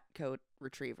 a flat coat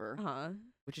retriever,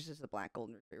 which is just a black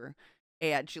golden retriever.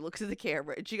 And she looks at the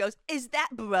camera and she goes, "Is that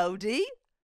Brody?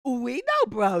 We know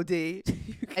Brody."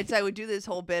 And so I would do this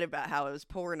whole bit about how I was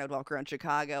poor and I'd walk around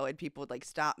Chicago and people would like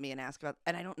stop me and ask about,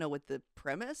 and I don't know what the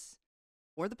premise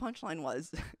or the punchline was,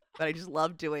 but I just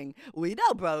loved doing "We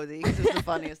know Brody" because it's the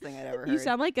funniest thing I'd ever heard. You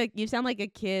sound like a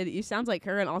kid. You sound like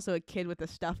her and also a kid with a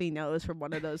stuffy nose from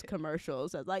one of those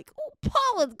commercials. That's like, "Oh,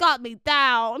 Paul has got me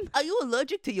down." Are you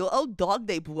allergic to your old dog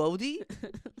named Brody?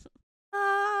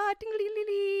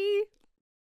 Ding-a-lee-lee-lee.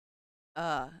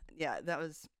 Yeah, that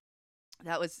was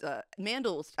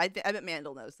Mandel. I bet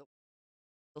Mandel knows.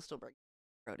 He'll still bring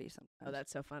Brody sometimes. Oh,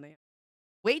 that's so funny.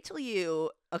 Wait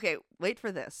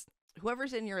for this.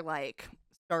 Whoever's in your like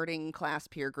starting class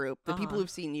peer group, the people who've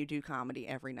seen you do comedy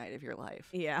every night of your life.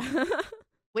 Yeah.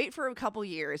 Wait for a couple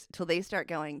years till they start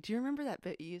going, "Do you remember that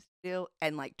bit you used to do?"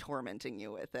 and like tormenting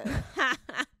you with it.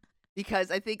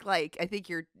 Because I think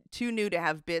you're too new to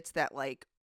have bits that like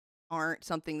aren't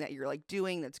something that you're like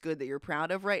doing that's good that you're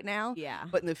proud of right now. Yeah.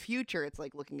 But in the future, it's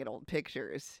like looking at old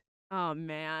pictures Oh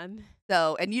man,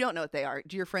 So, and you don't know what they are.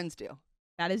 Do your friends do?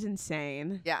 that is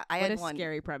insane. Yeah, I What had a one.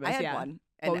 scary premise. I had yeah. one,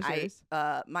 What and was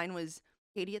yours? mine was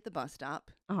Katie at the bus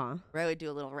stop, Uh huh. where I would do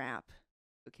a little rap.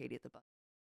 So Katie at the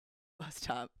bus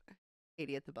stop,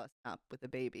 Katie at the bus stop with a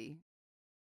baby.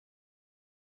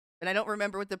 And I don't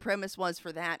remember what the premise was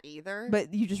for that either.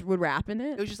 But you just would rap in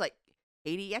it. it was just like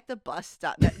Katie at the bus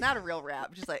stop. Not a real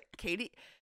rap, just like Katie.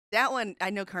 That one, I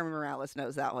know Carmen Morales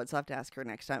knows that one, so I'll have to ask her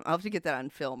next time. I'll have to get that on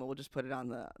film, and we'll just put it on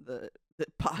the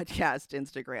podcast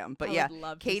Instagram. But I yeah, would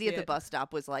love to Katie see at the it. bus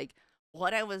stop was like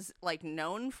what I was like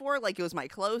known for. Like it was my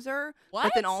closer. What?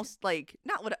 But then also like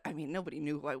not what I mean. Nobody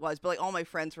knew who I was, but like all my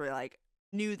friends were like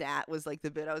knew that was like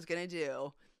the bit I was gonna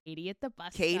do. Katie at the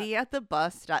bus. Katie at the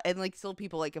bus stop, and like still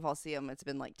people like if I'll see them, it's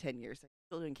been like 10 years. Like,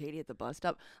 still doing Katie at the bus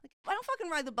stop. Like I don't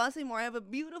fucking ride the bus anymore. I have a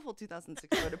beautiful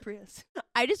 2006 Toyota Prius.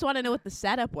 I just want to know what the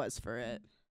setup was for it.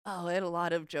 Oh, I had a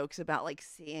lot of jokes about like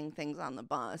seeing things on the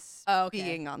bus, Oh, okay.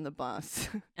 being on the bus.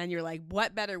 And you're like,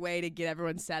 what better way to get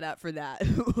everyone set up for that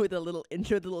with a little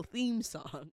intro, the little theme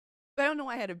song? But I don't know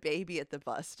why I had a baby at the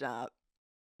bus stop.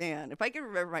 Man, if I could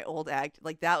remember my old act,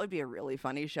 like that would be a really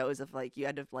funny show. Is if like you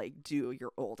had to like do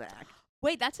your old act.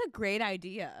 Wait, that's a great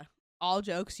idea. All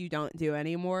jokes you don't do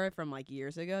anymore from like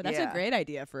years ago. That's a Yeah. great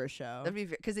idea for a show. That'd be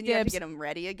because then you have to Dibs. get them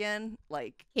ready again.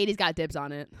 Like Katie's got dibs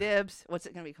on it. dibs. What's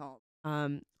it gonna be called?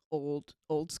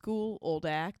 Old school, old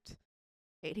act.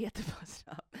 Katie at the bus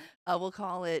stop. We'll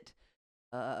call it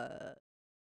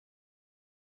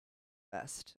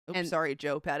best. Oops, And- sorry,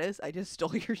 Joe Pettis. I just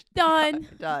stole your Done.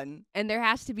 done. And there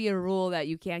has to be a rule that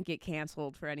you can't get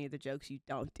canceled for any of the jokes you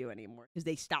don't do anymore because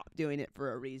they stopped doing it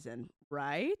for a reason,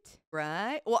 right?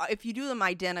 Right. Well, if you do them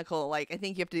identical, like I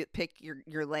think you have to pick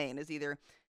your lane. Is either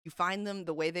you find them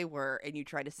the way they were and you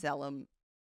try to sell them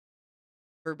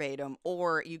verbatim,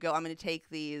 or you go, I'm going to take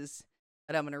these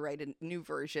and I'm going to write a new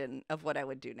version of what I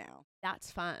would do now.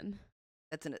 That's fun.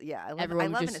 That's I love Everyone I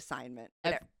would love an just- assignment.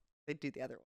 ev- They do the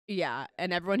other Yeah,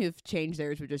 and everyone who've changed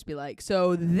theirs would just be like,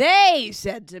 so they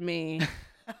said to me,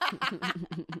 one.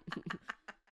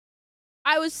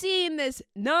 I was seeing this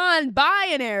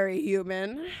non-binary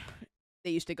human.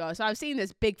 They used to go, so I was seeing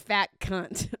this big fat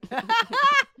cunt.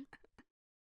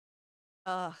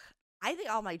 Ugh. I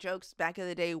think all my jokes back in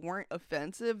the day weren't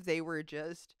offensive. They were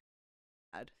just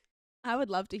bad. I would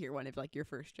love to hear one of like your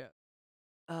first joke.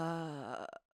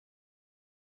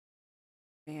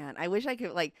 Man, I wish I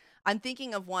could like I'm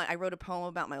thinking of one. I wrote a poem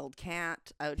about my old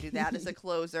cat. I would do that as a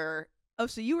closer. Oh,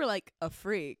 so you were like a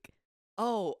freak.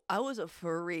 Oh, I was a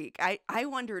freak. I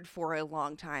wondered for a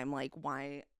long time like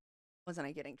why wasn't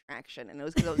I getting traction? And it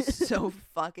was because I was so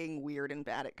fucking weird and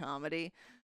bad at comedy.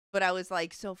 But I was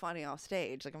like so funny off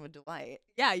stage. Like I'm a delight.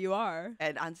 Yeah, you are.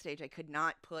 And on stage I could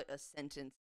not put a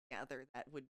sentence together that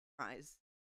would rise.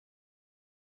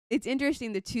 It's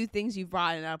interesting the two things you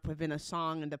brought it up within a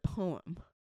song and a poem.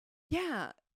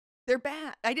 Yeah. They're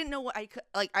bad. I didn't know what I could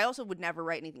like. I also would never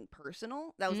write anything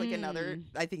personal. That was like another.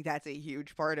 I think that's a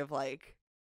huge part of like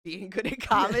being good at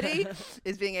comedy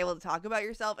is being able to talk about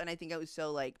yourself. And I think I was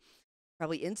so like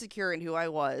probably insecure in who I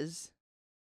was,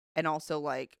 and also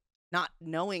like not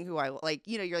knowing who I like.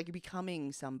 You know, you're like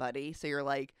becoming somebody, so you're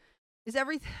like, is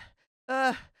everything?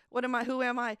 What am I? Who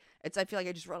am I? I feel like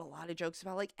I just wrote a lot of jokes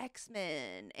about like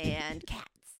X-Men and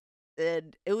cats,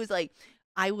 and it was like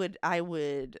I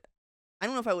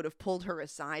don't know if I would have pulled her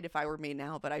aside if I were me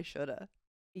now, but I should have.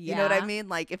 Yeah. You know what I mean?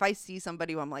 Like if I see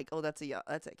somebody who I'm like, oh, that's a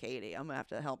Katie, I'm gonna have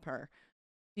to help her.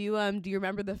 Do you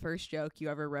remember the first joke you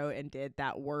ever wrote and did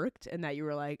that worked and that you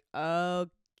were like,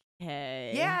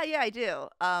 okay. Yeah, I do.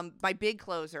 My big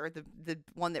closer, the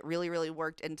one that really, really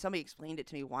worked, and somebody explained it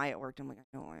to me why it worked. I'm like,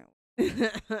 I know why.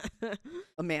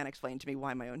 A man explained to me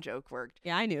why my own joke worked.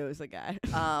 Yeah, I knew it was a guy.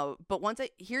 But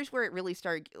here's where it really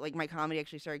started. Like my comedy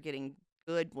actually started getting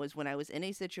good was when I was in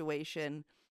a situation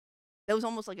that was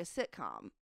almost like a sitcom,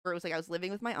 where it was like I was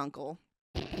living with my uncle.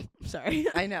 Sorry.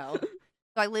 I know.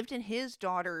 So I lived in his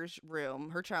daughter's room,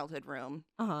 her childhood room.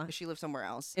 Uh-huh. 'Cause she lived somewhere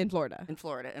else In Florida. in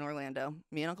Florida, in Orlando.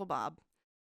 Me and Uncle Bob.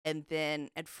 And then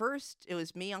at first it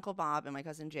was me, Uncle Bob, and my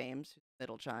cousin James,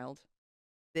 middle child.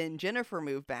 Then Jennifer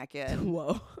moved back in.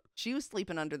 Whoa. She was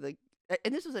sleeping under the,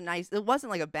 and this was it wasn't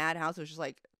like a bad house. It was just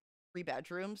like 3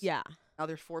 bedrooms. Yeah. Now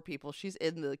there's 4 people. She's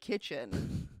in the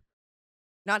kitchen.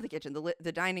 Not the kitchen,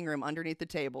 the dining room underneath the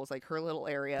table is like her little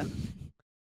area.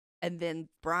 And then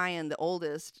Brian, the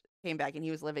oldest, came back and he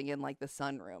was living in like the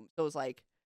sunroom. So it was like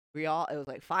it was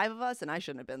like 5 of us, and I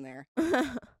shouldn't have been there.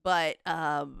 But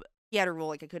he had a rule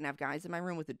like I couldn't have guys in my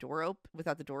room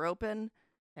without the door open.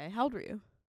 Okay, how old were you?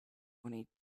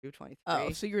 22, 23.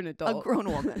 Oh, so you're an adult. A grown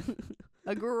woman.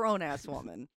 A grown ass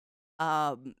woman.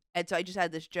 And so I just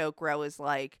had this joke where I was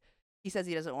like, he says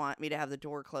he doesn't want me to have the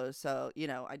door closed, so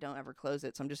I don't ever close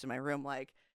it. So I'm just in my room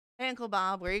like, "Hey, Uncle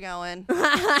Bob, where you going?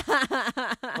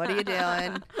 What are you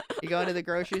doing? You going to the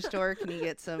grocery store? Can you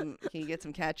get some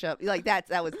ketchup?" Like that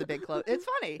was the big close. It's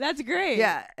funny. That's great.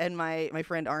 Yeah, and my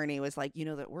friend Arnie was like,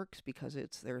 that works because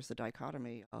there's the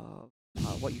dichotomy of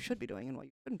what you should be doing and what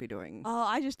you shouldn't be doing. Oh,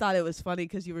 I just thought it was funny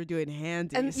because you were doing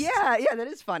handies. And yeah, that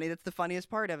is funny. That's the funniest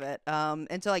part of it.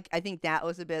 And so like I think that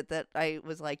was a bit that I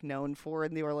was like known for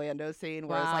in the Orlando scene,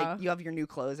 where it's Wow. like you have your new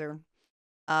closer.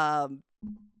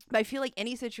 But I feel like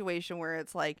any situation where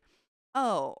it's like,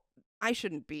 oh, I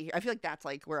shouldn't be here. I feel like that's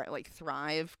like where I like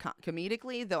thrive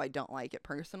comedically, though I don't like it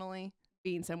personally.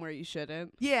 Being somewhere you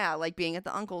shouldn't. Yeah, like being at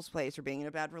the uncle's place or being in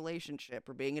a bad relationship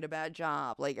or being at a bad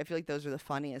job. Like I feel like those are the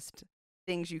funniest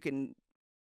things you can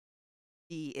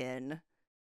be in.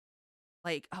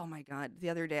 Like, oh my God, the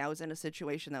other day I was in a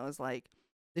situation that was like,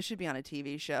 this should be on a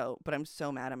TV show, but I'm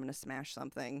so mad I'm going to smash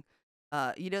something.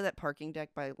 You know that parking deck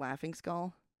by Laughing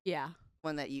Skull? Yeah.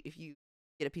 One that if you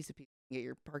get a piece of pizza, you get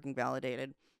your parking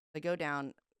validated. I go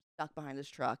down, stuck behind this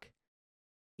truck.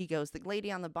 He goes, the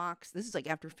lady on the box, this is like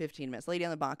after 15 minutes, lady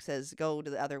on the box says, go to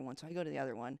the other one. So I go to the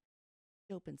other one.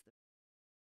 He opens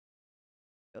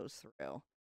goes through.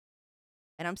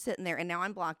 And I'm sitting there, and now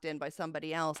I'm blocked in by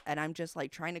somebody else, and I'm just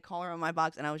like trying to call her on my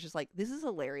box, and I was just like, this is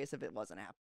hilarious if it wasn't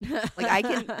happening.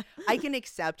 Like I can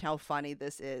accept how funny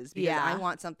this is because I Yeah.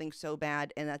 want something so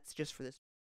bad, and that's just for this.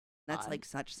 That's God. like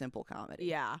such simple comedy.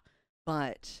 Yeah.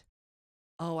 But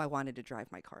I wanted to drive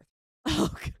my car.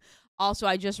 Also,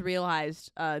 I just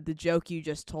realized the joke you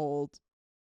just told,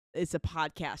 it's a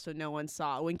podcast, so no one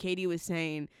saw. When Katie was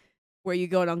saying, where you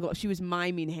go to Uncle, she was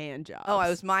miming hand jobs. Oh, I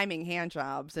was miming hand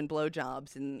jobs and blow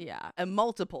jobs and Yeah.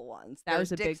 multiple ones. That There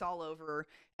was a dicks big- all over,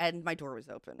 and my door was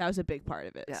open. That was a big part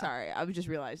of it. Yeah. Sorry. I just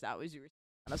realized that was you.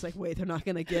 I was like, wait, they're not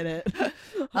going to get it.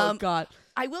 Oh, Um, God.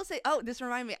 I will say, this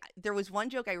reminded me, there was one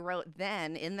joke I wrote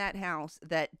then in that house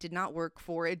that did not work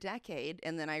for a decade,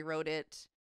 and then I wrote it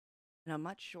in a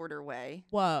much shorter way,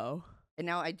 Whoa. and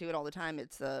now I do it all the time.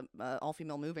 It's a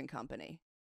all-female moving company.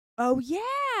 Oh,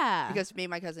 yeah. Because me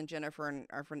and my cousin Jennifer and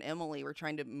our friend Emily were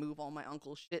trying to move all my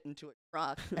uncle's shit into a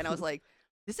truck, and I was like,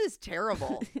 this is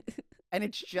terrible, and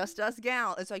it's just us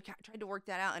gals. And so I tried to work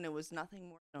that out, and it was nothing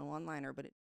more than a one-liner, but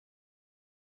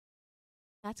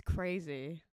That's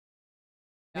crazy.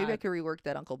 maybe I God. could rework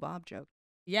that Uncle Bob joke.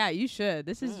 Yeah, you should.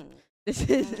 This is Mm. this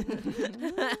is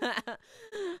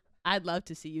I'd love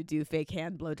to see you do fake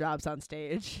hand blowjobs on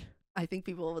stage. I think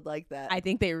people would like that. I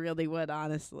think they really would,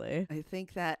 honestly. I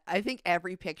think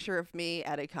every picture of me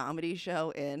at a comedy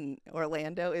show in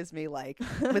Orlando is me like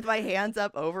with my hands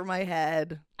up over my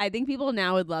head. I think people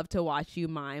now would love to watch you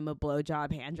mime a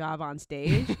blowjob hand job on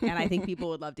stage, and I think people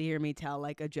would love to hear me tell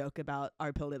like a joke about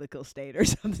our political state or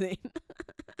something.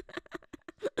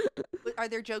 Are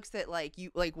there jokes that like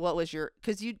you like? What was your?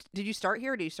 Because did you start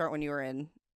here or did you start when you were in?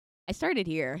 I started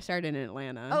here. I started in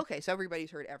Atlanta. Okay, so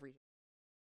everybody's heard every.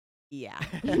 Yeah.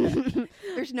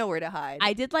 There's nowhere to hide.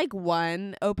 I did like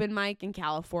one open mic in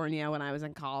California when I was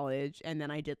in college, and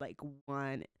then I did like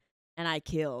one, and I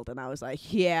killed, and I was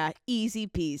like, yeah, easy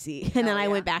peasy. And then Hell I yeah.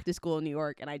 went back to school in New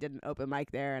York, and I did an open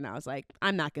mic there, and I was like,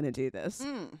 I'm not gonna do this.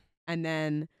 Mm. And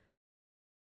then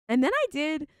I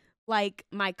did like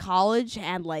my college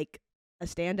had like a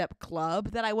stand-up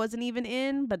club that I wasn't even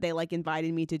in, but they like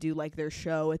invited me to do like their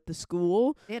show at the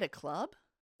school. They had a club.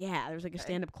 Yeah, there was like a Okay.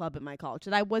 stand-up club at my college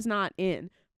that I was not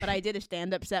in, but I did a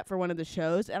stand-up set for one of the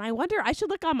shows, and I wonder, I should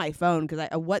look on my phone because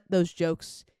what those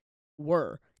jokes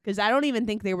were, because I don't even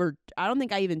think they were. I don't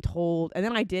think I even told. And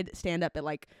then I did stand up at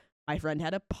like my friend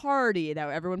had a party that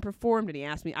everyone performed, and he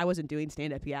asked me. I wasn't doing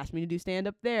stand-up. He asked me to do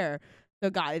stand-up there.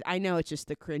 So guys, I know it's just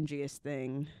the cringiest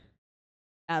thing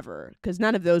ever because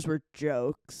none of those were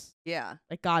jokes. Yeah.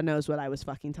 Like God knows what I was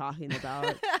fucking talking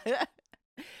about.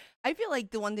 I feel like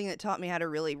the one thing that taught me how to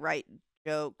really write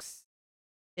jokes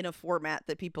in a format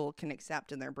that people can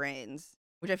accept in their brains,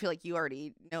 which I feel like you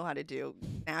already know how to do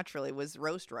naturally, was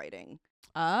roast writing.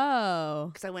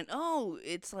 Oh. Because I went, oh,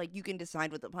 it's like you can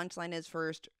decide what the punchline is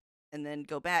first and then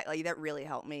go back. Like that really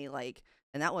helped me. Like,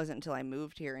 and that wasn't until I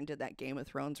moved here and did that Game of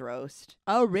Thrones roast.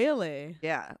 Oh, really?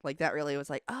 Yeah, like that really was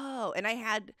like, oh, and I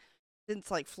had since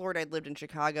like Florida, I'd lived in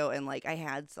Chicago, and like I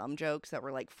had some jokes that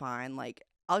were like fine. Like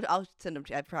I'll send them.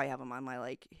 I probably have them on my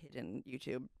like hidden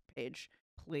YouTube page.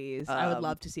 Please. I would Um,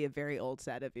 love to see a very old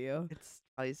set of you. It's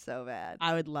probably so bad.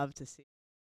 I would love to see.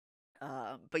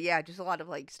 But yeah, just a lot of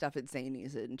like stuff at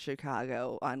Zanies in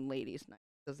Chicago on ladies' night.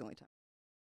 That was the only time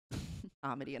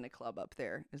comedy in a club up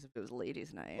there, as if it was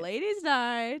ladies' night. Ladies'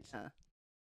 night. Yeah.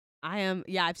 I am.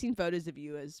 Yeah, I've seen photos of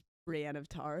you as Brienne of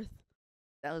Tarth.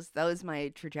 That was my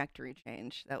trajectory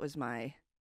change. That was my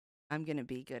I'm gonna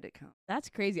be good at comedy. That's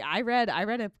crazy. I read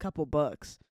a couple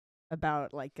books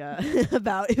about like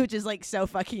about which is like so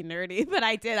fucking nerdy, but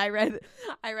I read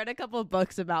a couple of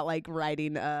books about like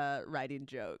writing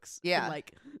jokes. Yeah. And,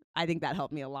 like I think that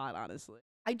helped me a lot, honestly.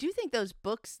 I do think those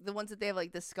books, the ones that they have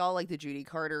like the skull, like the Judy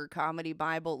Carter comedy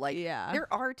Bible, like Yeah.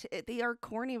 they are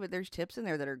corny, but there's tips in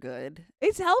there that are good.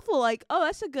 It's helpful, like, oh,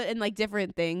 that's a good, and like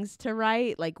different things to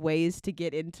write, like ways to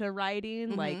get into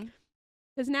writing, like, Mhm.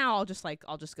 because now I'll just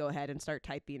go ahead and start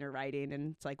typing or writing,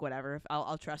 and it's like whatever. If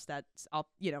I'll trust that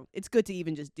it's good to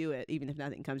even just do it, even if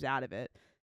nothing comes out of it.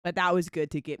 But that was good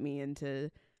to get me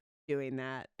into doing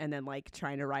that, and then like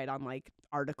trying to write on like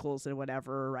articles and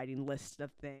whatever, or writing lists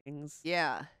of things.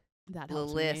 Yeah, That the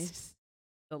helps lists, me.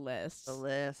 The lists. the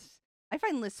lists. I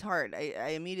find lists hard. I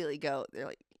immediately go. They're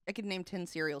like, I could name 10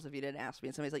 cereals if you didn't ask me,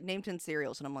 and somebody's like, name 10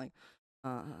 cereals, and I'm like,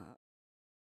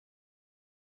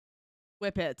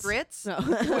 Whippets. Grits, No.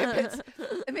 Whippets.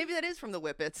 And maybe that is from the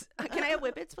Whippets. Can I have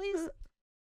Whippets, please?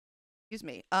 Excuse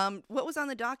me. What was on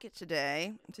the docket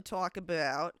today to talk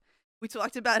about? We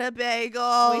talked about a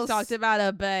bagel. We talked about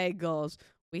a bagels.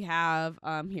 We have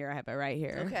here, I have it right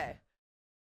here. Okay.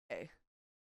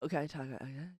 Okay. Talk about.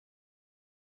 Okay.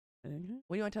 What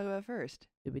do you want to talk about first?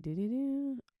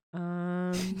 Doo-ba-doo-doo-doo.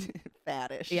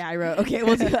 Faddish. Yeah, I wrote. Okay,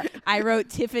 we'll do that. I wrote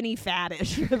Tiffany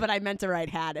Faddish, but I meant to write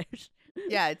Haddish.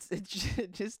 Yeah, it's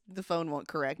just the phone won't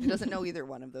correct. It doesn't know either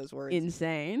one of those words.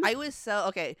 Insane. I was so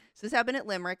okay. So this happened at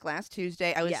Limerick last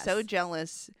Tuesday. I was so Yes.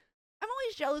 jealous. I'm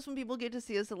always jealous when people get to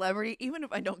see a celebrity, even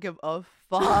if I don't give a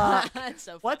fuck. That's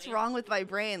so funny. What's wrong with my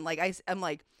brain? Like I'm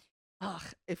like, ugh,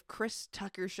 if Chris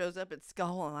Tucker shows up at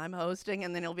Skull and I'm hosting,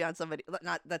 and then he'll be on somebody.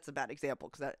 Not that's a bad example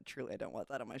because I don't want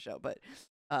that on my show. But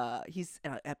he's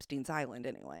Epstein's Island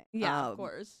anyway. Yeah, of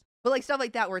course. But like stuff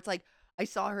like that where it's like I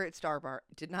saw her at Star Bar,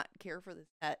 did not care for the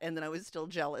set, and then I was still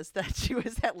jealous that she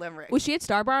was at Limerick. Was she at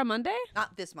Star Bar on Monday?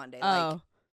 Not this Monday. Oh,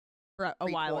 for a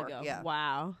while before, ago. yeah.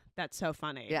 Wow, that's so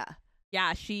funny. Yeah.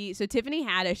 Yeah, so Tiffany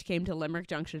Haddish came to Limerick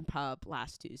Junction Pub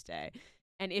last Tuesday.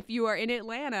 And if you are in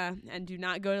Atlanta and do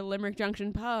not go to Limerick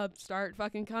Junction Pub, start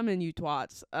fucking coming, you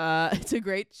twats. It's a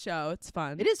great show. It's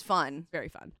fun. It is fun. Very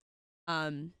fun.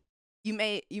 You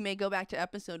may go back to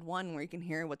episode 1 where you can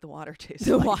hear what the water tastes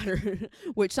The like. water,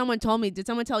 which someone told me. Did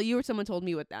someone tell you, or someone told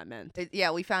me what that meant?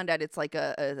 Yeah, we found out it's like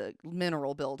a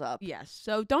mineral buildup. Yes.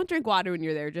 So don't drink water when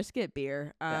you're there. Just get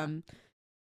beer. Yeah.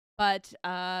 But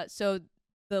so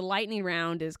the lightning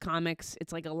round is comics.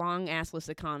 It's like a long ass list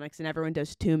of comics, and everyone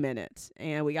does 2 minutes,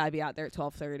 and we gotta be out there at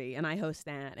 12:30. And I host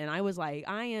that, and I was like,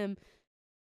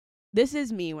 this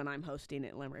is me when I'm hosting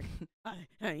at Limerick.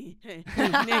 I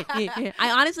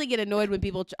honestly get annoyed when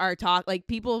people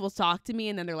people will talk to me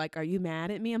and then they're like, "Are you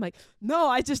mad at me?" I'm like, "No,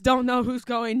 I just don't know who's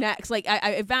going next." Like,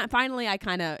 finally, I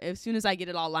kind of, as soon as I get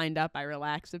it all lined up, I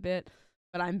relax a bit.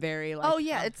 But I'm very like, Oh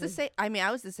yeah, it's the same. I mean,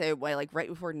 I was the same way. Like right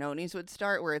before Noni's would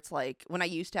start, where it's like when I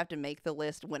used to have to make the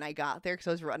list when I got there because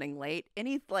I was running late. And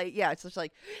he's like, yeah, it's just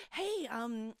like, hey,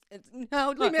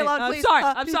 no, leave me alone, please.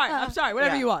 I'm sorry.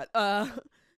 Whatever Yeah. you want.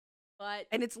 But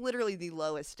and it's literally the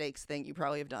lowest stakes thing you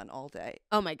probably have done all day.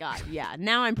 Oh my God, yeah.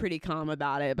 Now I'm pretty calm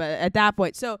about it, but at that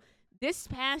point, so this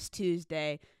past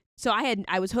Tuesday, so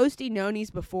I was hosting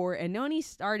Noni's before, and Noni's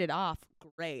started off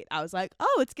great. I was like,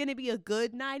 oh, it's gonna be a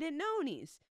good night at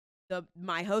Noni's.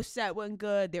 My host set went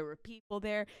good. There were people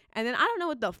there, and then I don't know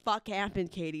what the fuck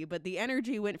happened, Katie, but the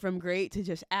energy went from great to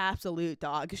just absolute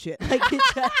dog shit. Like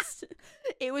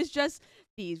it was just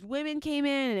these women came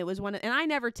in, and it was and I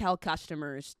never tell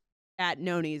customers at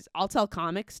Noni's. I'll tell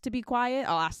comics to be quiet.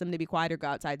 I'll ask them to be quiet or go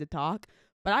outside to talk.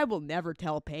 But I will never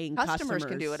tell paying customers.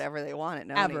 Can do whatever they want at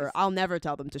Noni's. Ever. I'll never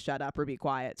tell them to shut up or be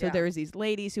quiet. So Yeah. there was these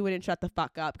ladies who wouldn't shut the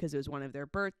fuck up because it was one of their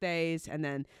birthdays. And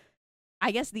then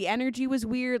I guess the energy was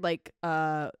weird. Like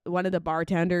one of the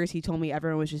bartenders, he told me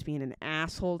everyone was just being an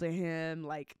asshole to him.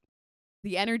 Like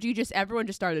the energy everyone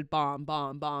just started bomb.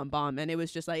 And it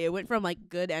was just like, it went from like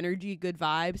good energy, good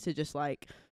vibes to just like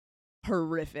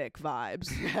horrific vibes.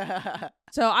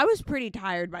 So I was pretty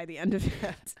tired by the end of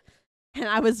it. And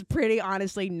I was pretty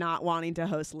honestly not wanting to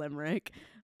host Limerick.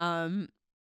 And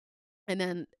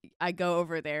then I go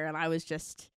over there and I was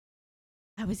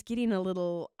getting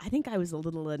I think I was a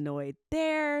little annoyed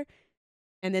there.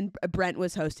 And then Brent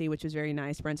was hosting, which was very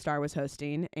nice. Brent Starr was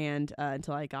hosting and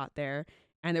until I got there.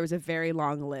 And there was a very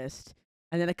long list.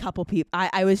 And then a couple people,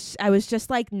 I was just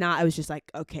like,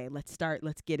 okay, let's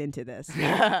get into this.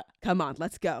 Come on,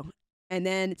 let's go. And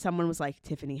then someone was like,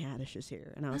 Tiffany Haddish is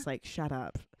here. And I was like, shut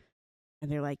up.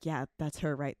 And they're like, yeah, that's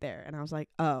her right there. And I was like,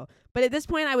 oh. But at this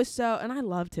point, and I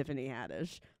love Tiffany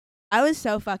Haddish. I was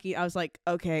so fucking. I was like,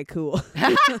 okay, cool.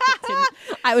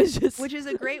 I was just. Which is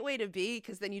a great way to be,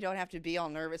 because then you don't have to be all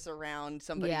nervous around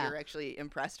somebody Yeah. you're actually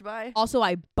impressed by. Also,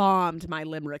 I bombed my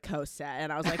Limerick host set,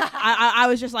 and I was like, I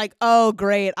was just like, oh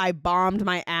great, I bombed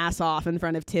my ass off in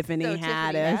front of Tiffany So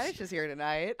Haddish. Tiffany Haddish is here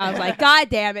tonight. I was like, God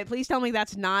damn it, please tell me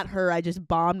that's not her. I just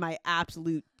bombed my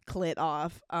absolute clit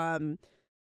off.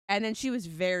 And then she was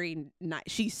very nice.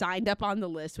 She signed up on the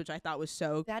list, which I thought was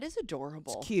so that is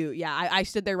adorable. cute. Yeah, I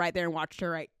stood there right there and watched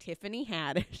her write Tiffany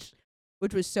Haddish,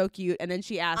 which was so cute. And then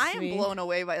she asked I am me. blown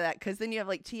away by that, because then you have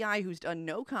like T.I., who's done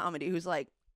no comedy, who's like,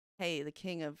 hey, the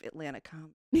king of Atlanta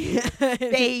comedy.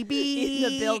 Baby.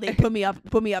 In the building. Put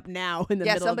me up now in the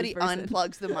Yeah, middle somebody of this person.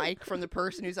 unplugs the mic from the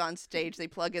person who's on stage. They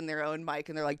plug in their own mic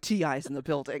and they're like, T.I.'s in the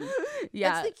building.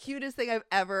 Yeah. That's the cutest thing I've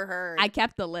ever heard. I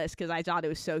kept the list because I thought it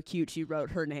was so cute. She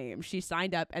wrote her name. She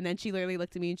signed up, and then she literally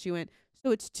looked at me and she went,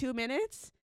 "So it's 2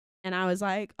 minutes?" And I was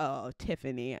like, "Oh,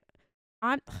 Tiffany,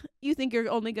 you think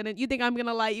I'm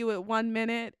gonna light you at 1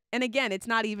 minute?" And again, it's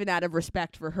not even out of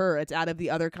respect for her. It's out of the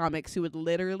other comics who would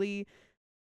literally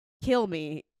kill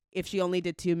me if she only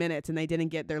did 2 minutes and they didn't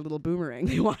get their little boomerang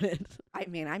they wanted. I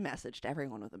mean, I messaged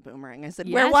everyone with a boomerang. I said,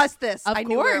 Yes, where was this? of I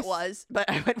knew where it course. was, but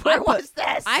I went, where was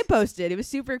this? I posted. It was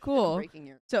super cool. Breaking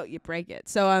your... So you break it.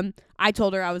 So I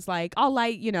told her, I was like, I'll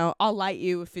light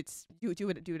you if it's do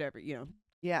whatever,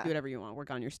 Yeah. do whatever you want,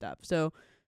 work on your stuff. So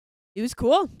it was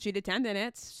cool. She did 10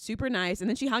 minutes, super nice, and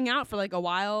then she hung out for like a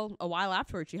while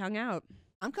afterwards. She hung out.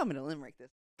 I'm coming to Limerick this.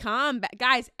 Come back,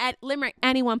 guys. At Limerick,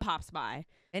 anyone pops by.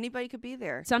 Anybody could be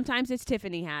there. Sometimes it's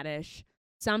Tiffany Haddish.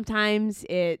 Sometimes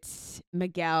it's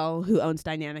Miguel, who owns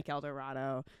Dynamic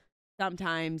Eldorado.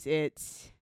 Sometimes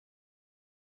it's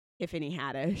Tiffany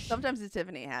Haddish. Sometimes it's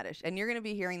Tiffany Haddish. And you're going to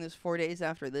be hearing this 4 days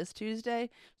after this Tuesday.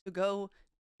 So go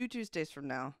 2 Tuesdays from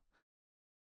now,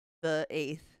 the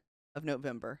 8th of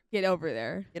November. Get over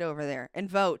there. Get over there and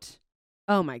vote.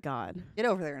 Oh my God. Get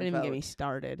over there Don't and even vote. get me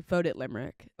started. Vote at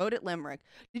Limerick. Vote at Limerick.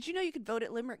 Did you know you could vote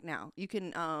at Limerick now? You can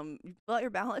you fill out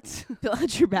your ballots Fill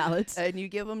out your ballots. and you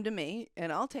give them to me,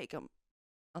 and I'll take them.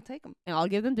 And I'll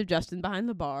give them to Justin behind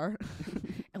the bar.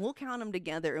 And we'll count them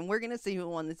together, and we're going to see who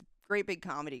won this great big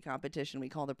comedy competition we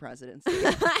call the President's.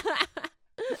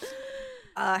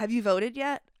 Have you voted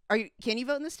yet? Can you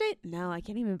vote in the state? No, I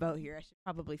can't even vote here. I should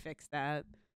probably fix that.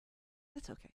 That's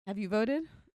okay. Have you voted?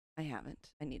 I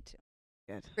haven't. I need to.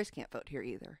 Good. Chris can't vote here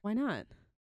either. Why not?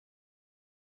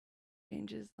 Change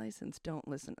his license. Don't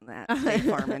listen to that. State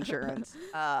Farm Insurance.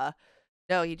 No,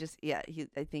 I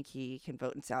think he can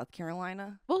vote in South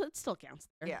Carolina. Well, it still counts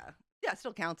there. Yeah. Yeah, it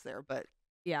still counts there, but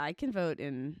Yeah, I can vote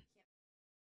in.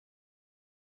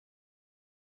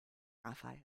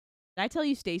 Raphael. Did I tell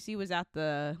you Stacy was at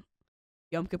the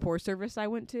Yom Kippur service I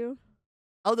went to?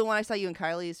 Oh, the one I saw you in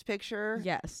Kylie's picture?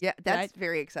 Yes. Yeah, Did I- that's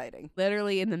very exciting.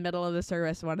 literally in the middle of the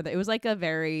service. It was like a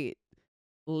very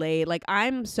late, like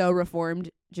I'm so Reformed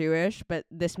Jewish, but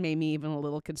this made me even a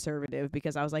little conservative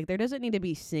because I was like, there doesn't need to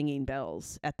be singing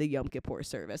bells at the Yom Kippur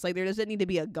service. Like there doesn't need to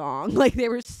be a gong. Like they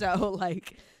were so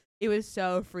like, it was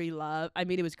so free love. I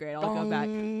mean, it was great. I'll come back.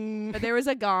 But there was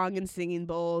a gong and singing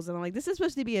bowls, and I'm like, this is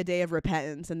supposed to be a day of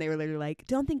repentance. And they were literally like,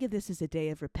 don't think of this as a day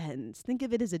of repentance. Think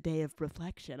of it as a day of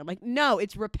reflection. I'm like, no,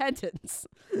 it's repentance.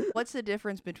 What's the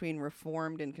difference between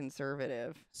Reformed and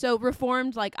conservative? So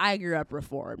Reformed, like I grew up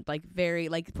Reformed, like very,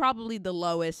 like probably the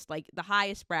lowest, like the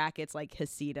highest brackets, like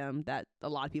Hasidim, that a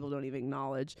lot of people don't even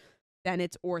acknowledge. Then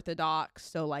it's Orthodox,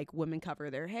 so like women cover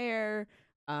their hair,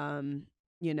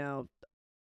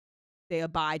 they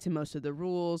abide to most of the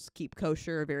rules, keep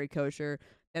kosher, very kosher.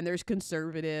 Then there's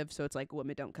conservative, so it's like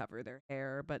women don't cover their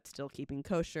hair, but still keeping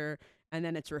kosher. And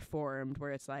then it's Reformed,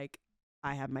 where it's like,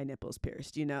 I have my nipples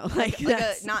pierced, like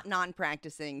that's not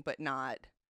non-practicing, but not.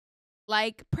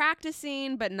 like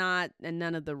practicing, but not, and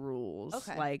none of the rules.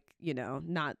 Okay. Like,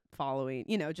 not following,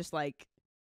 just like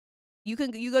you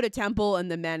go to temple and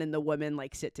the men and the women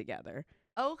like sit together.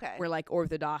 Oh, okay. Where like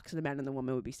Orthodox, the men and the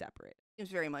women would be separate. Seems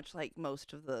very much like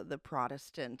most of the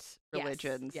Protestant Yes,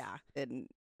 religions yeah. in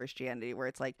Christianity, where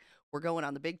it's like, we're going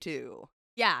on the big two.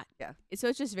 Yeah. Yeah. So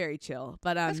it's just very chill.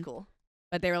 But That's cool.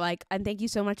 But they were like, and thank you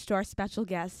so much to our special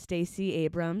guest, Stacey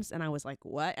Abrams. And I was like,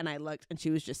 what? And I looked and she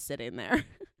was just sitting there.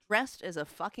 Dressed as a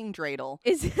fucking dreidel.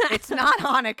 Is It's not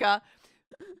Hanukkah,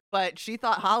 but she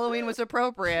thought Halloween was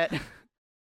appropriate.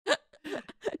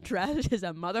 dressed as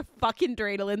a motherfucking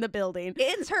dreidel in the building.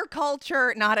 It's her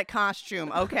culture, not a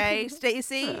costume, okay,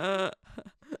 Stacy?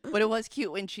 But it was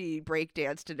cute when she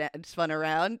breakdanced and spun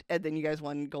around, and then you guys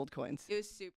won gold coins. It was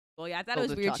super cool. Yeah, I thought it Filled was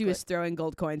with weird she was chocolate. throwing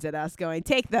gold coins at us, going,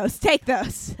 take those, take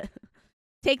those.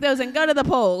 Take those and go to the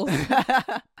polls.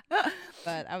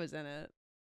 But I was in it.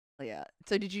 Yeah.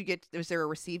 So was there a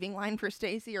receiving line for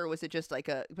Stacy, or was it just like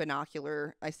a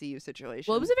binocular ICU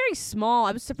situation? Well, it was a very small.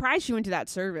 I was surprised she went to that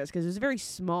service because it was a very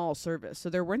small service, so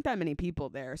there weren't that many people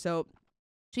there. So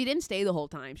she didn't stay the whole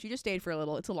time. She just stayed for a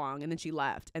little. It's a long, and then she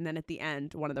left. And then at the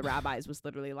end, one of the rabbis was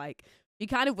literally like, she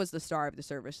kind of was the star of the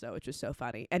service, though, which was so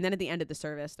funny. And then at the end of the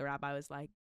service, the rabbi was like,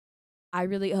 I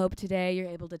really hope today you're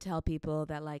able to tell people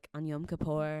that, like, on Yom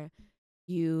Kippur,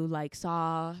 you, like,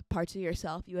 saw parts of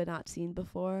yourself you had not seen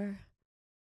before.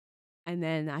 And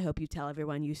then I hope you tell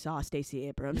everyone you saw Stacey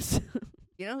Abrams.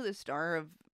 You know who the star of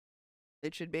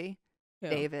it should be? Who?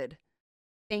 David.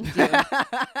 Thank you.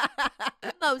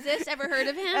 Moses, ever heard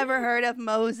of him? Ever heard of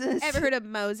Moses? Ever heard of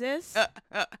Moses?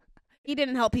 He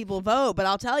didn't help people vote, but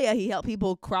I'll tell you, he helped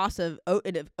people cross an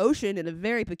ocean in a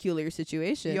very peculiar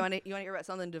situation. You want to hear about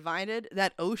something divided?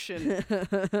 That ocean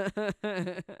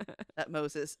that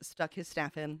Moses stuck his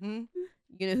staff in.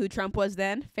 You know who Trump was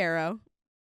then? Pharaoh.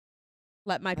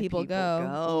 Let my people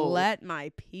go. Let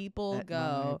my people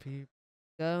go.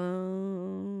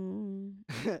 Go.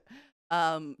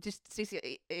 Just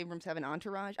Stacey Abrams have an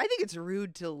entourage? I think it's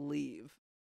rude to leave.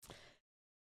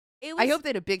 I hope they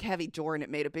had a big heavy door and it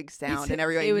made a big sound and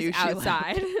everybody knew she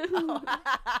outside. left.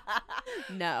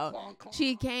 No.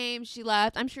 She came, she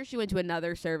left. I'm sure she went to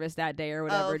another service that day or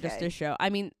whatever just to show. I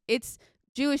mean, it's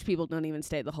Jewish people don't even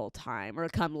stay the whole time or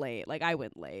come late. Like, I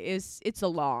went late. It's a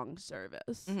long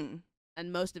service. Mm-hmm.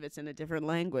 And most of it's in a different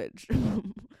language.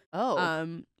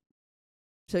 So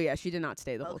yeah, she did not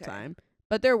stay the whole time.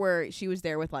 But she was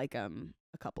there with like a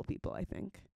couple people, I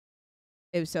think.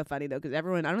 It was so funny though, because I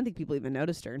don't think people even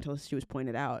noticed her until she was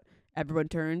pointed out. Everyone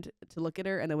turned to look at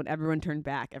her, and then when everyone turned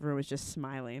back, everyone was just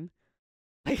smiling.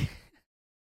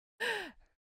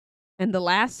 And the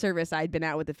last service I'd been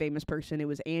at with a famous person, it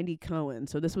was Andy Cohen.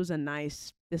 So this was a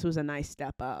nice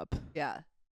step up. Yeah,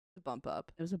 a bump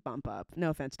up. It was a bump up.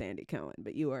 No offense to Andy Cohen,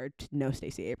 but you are no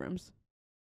Stacey Abrams.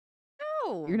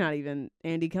 No, you're not even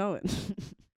Andy Cohen.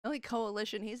 The only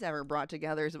coalition he's ever brought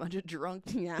together is a bunch of drunk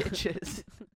bitches.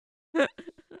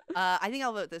 I think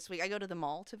I'll vote this week. I go to the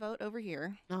mall to vote over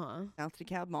here. South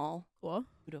DeKalb Mall. Cool.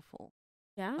 Beautiful.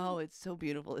 Yeah. Oh, it's so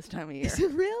beautiful this time of year. Is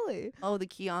it really? Oh, the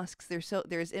kiosks,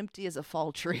 they're as empty as a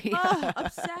fall tree. Oh,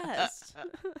 obsessed.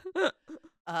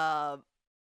 God.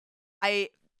 I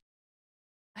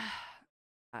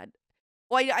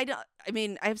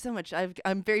have so much.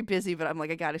 I'm very busy, but I'm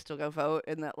like, I gotta still go vote,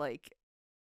 and that, like,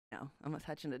 I'm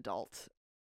such an adult.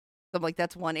 So I'm like,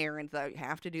 that's one errand that I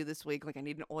have to do this week. Like, I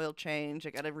need an oil change. I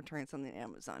gotta return something to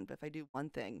Amazon. But if I do one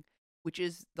thing, which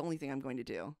is the only thing I'm going to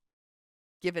do,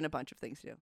 given a bunch of things to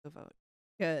do, go vote.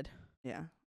 Good. Yeah.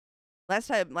 Last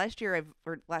time I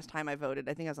voted,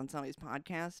 I think I was on somebody's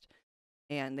podcast,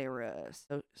 and they were a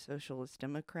socialist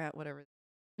Democrat, whatever.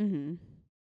 Mm-hmm.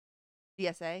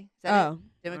 DSA? Is that it?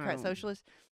 Democrat Socialist?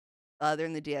 They're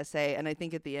in the DSA, and I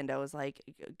think at the end I was like,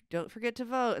 don't forget to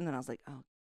vote. And then I was like, oh,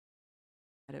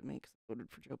 I didn't make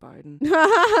voted for Joe Biden.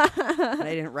 And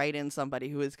I didn't write in somebody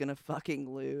who was going to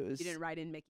fucking lose. You didn't write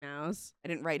in Mickey Mouse? I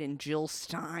didn't write in Jill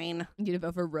Stein. You didn't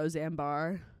vote for Roseanne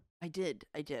Barr? I did.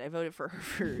 I voted for her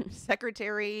for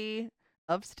Secretary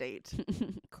of State.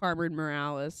 Carmen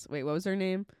Morales. Wait, what was her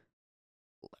name?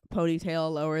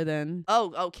 Ponytail lower than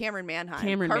Cameron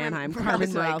Manheim.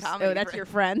 Carmen Morales. Oh, that's your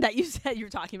friend that you said you were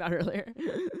talking about earlier.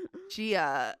 She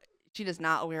does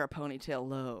not wear a ponytail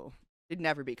low. She'd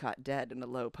never be caught dead in a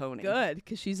low pony. Good,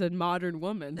 because she's a modern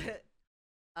woman.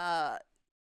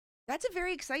 That's a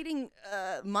very exciting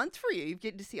month for you. You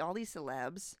get to see all these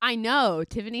celebs. I know.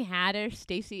 Tiffany Haddish,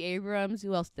 Stacey Abrams.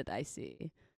 Who else did I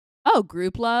see? Oh,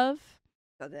 Group Love.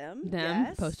 So them.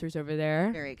 Yes. Posters over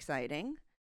there. Very exciting.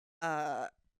 Here's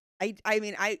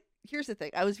the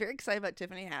thing. I was very excited about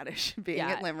Tiffany Haddish being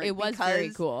at Limerick. It was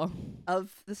very cool.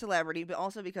 Of the celebrity, but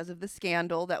also because of the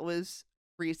scandal that was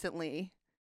recently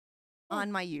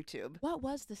on my YouTube. What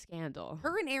was the scandal?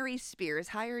 Her and Aries Spears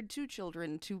hired 2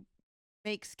 children to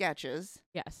make sketches.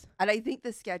 Yes. And I think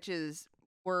the sketches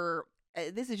were,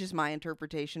 this is just my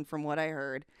interpretation from what I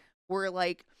heard, were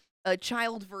like a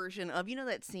child version of,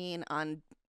 that scene on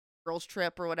Girls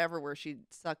Trip or whatever where she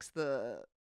sucks the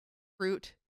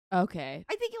fruit. Okay.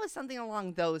 I think it was something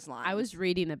along those lines. I was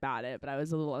reading about it, but I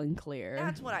was a little unclear.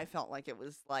 That's what I felt like it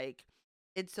was like.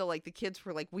 It's so like the kids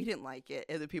were like, we didn't like it.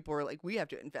 And the people were like, we have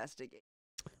to investigate.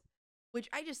 Which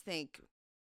I just think,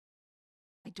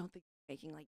 I don't think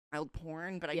making like child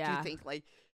porn, but I do think like,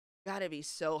 gotta be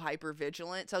so hyper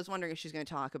vigilant. So I was wondering if she's going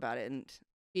to talk about it. And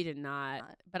she did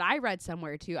not. But I read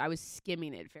somewhere too, I was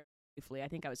skimming it very briefly. I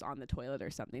think I was on the toilet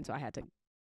or something, so I had to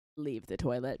leave the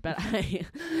toilet, but I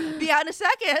be out in a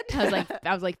second.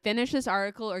 I was like, finish this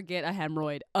article or get a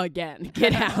hemorrhoid again.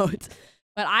 Get out.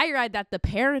 But I read that the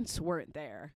parents weren't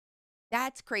there.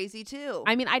 That's crazy too.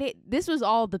 I mean, this was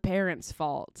all the parents'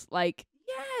 fault. Like,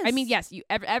 yes. I mean, yes,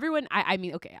 everyone. I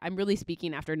mean, okay, I'm really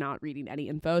speaking after not reading any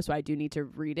info, so I do need to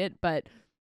read it. But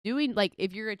doing like,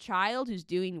 if you're a child who's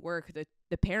doing work,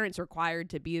 the parents required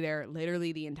to be there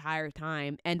literally the entire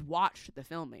time and watch the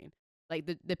filming. Like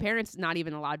the parents not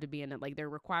even allowed to be in it. Like they're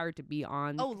required to be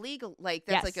on. Oh, legal. Like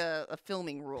that's Yes. like a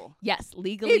filming rule. Yes,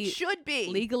 legally. It should be.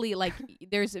 Legally, like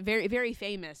there's a very, very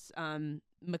famous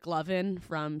McLovin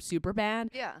from Superbad.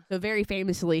 Yeah. So very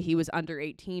famously, he was under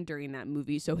 18 during that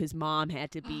movie, so his mom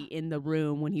had to be in the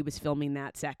room when he was filming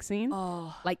that sex scene.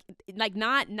 Oh. Like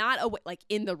not away, like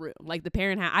in the room. Like the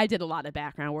parent I did a lot of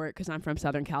background work because I'm from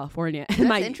Southern California.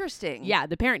 And That's interesting. Yeah,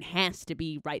 the parent has to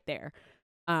be right there.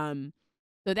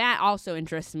 So that also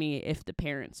interests me if the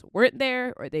parents weren't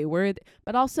there or they were.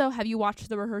 But also, have you watched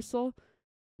The Rehearsal?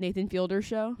 Nathan Fielder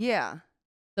show? Yeah.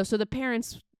 So the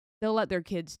parents, they'll let their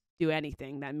kids do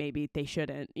anything that maybe they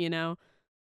shouldn't, you know?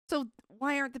 So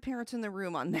why aren't the parents in the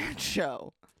room on that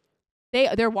show?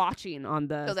 They're watching on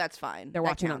the So that's fine. they're That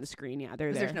watching on the counts. screen. Yeah, they're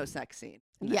 'Cause there. There's no sex scene.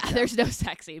 in that Yeah, show. there's no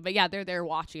sexy, but yeah, they're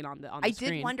watching on the screen. I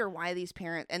did wonder why these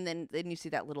parents, and then you see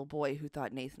that little boy who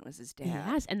thought Nathan was his dad.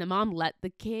 Yes, and the mom let the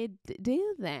kid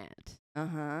do that.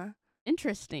 Uh-huh.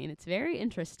 Interesting. It's very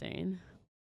interesting.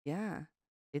 Yeah.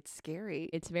 It's scary.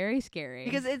 It's very scary.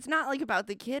 Because it's not like about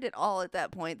the kid at all at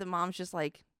that point. The mom's just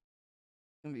like,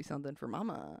 gonna be something for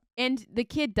mama. And the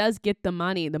kid does get the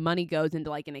money. The money goes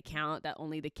into like an account that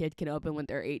only the kid can open when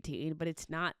they're 18, but it's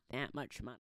not that much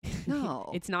money. No.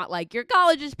 It's not like your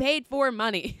college is paid for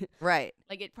money. Right.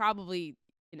 Like it probably,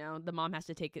 the mom has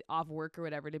to take it off work or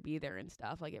whatever to be there and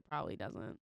stuff. Like it probably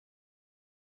doesn't.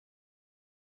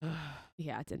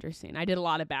 Yeah, it's interesting. I did a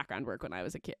lot of background work when I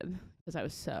was a kid because I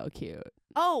was so cute.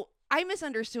 Oh, I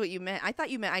misunderstood what you meant. I thought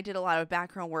you meant I did a lot of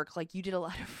background work, like you did a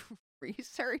lot of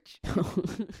research.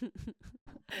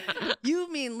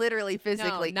 You mean literally,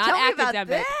 physically. not Tell me about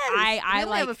academic. this. I we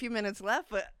only have like- a few minutes left,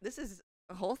 but this is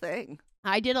a whole thing.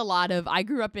 I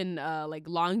grew up in like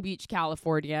Long Beach,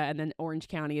 California, and then Orange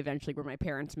County eventually where my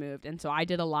parents moved. And so I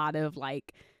did a lot of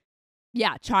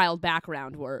child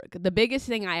background work. The biggest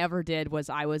thing I ever did was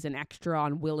I was an extra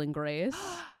on Will and Grace.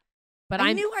 But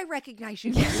I knew I recognized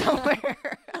you from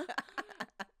somewhere.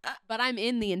 But I'm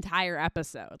in the entire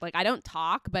episode. Like I don't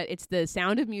talk, but it's the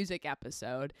Sound of Music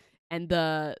episode. And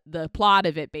the plot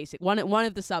of it, one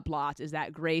of the subplots is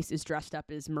that Grace is dressed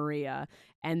up as Maria,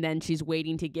 and then she's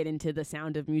waiting to get into the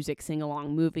Sound of Music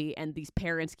sing-along movie, and these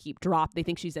parents they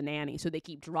think she's a nanny, so they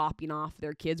keep dropping off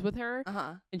their kids with her,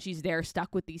 and she's there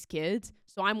stuck with these kids.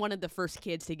 So I'm one of the first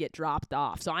kids to get dropped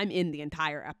off. So I'm in the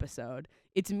entire episode.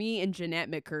 It's me and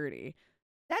Jeanette McCurdy.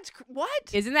 That's what?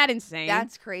 Isn't that insane?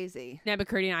 That's crazy. Jeanette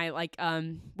McCurdy and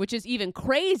I which is even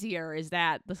crazier is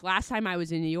that this last time I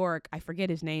was in New York, I forget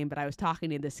his name, but I was talking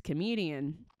to this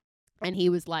comedian and he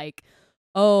was like,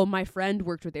 oh, my friend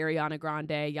worked with Ariana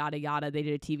Grande, yada, yada. They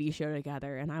did a TV show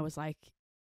together. And I was like,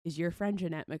 is your friend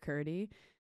Jeanette McCurdy?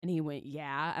 And he went,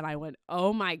 yeah. And I went,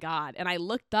 oh my God. And I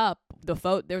looked up the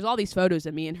photo. There's all these photos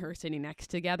of me and her sitting next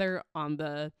together on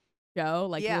the show.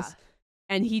 Like this.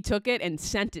 And he took it and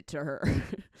sent it to her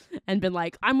and been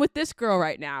like, I'm with this girl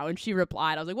right now. And she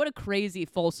replied. I was like, what a crazy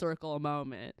full circle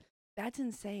moment. That's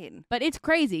insane. But it's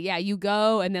crazy. Yeah, you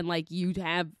go and then like you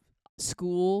have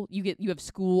school. You have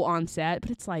school on set,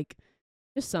 but it's like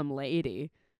just some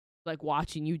lady like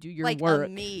watching you do your like work.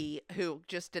 Like me who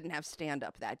just didn't have stand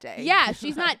up that day. Yeah,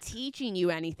 she's not teaching you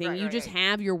anything. Right, you right, just right.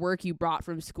 have your work you brought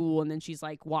from school and then she's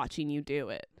like watching you do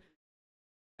it.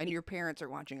 And your parents are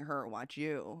watching her watch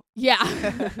you. Yeah.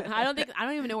 I don't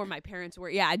even know where my parents were.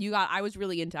 Yeah, and I was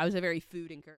a very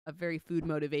food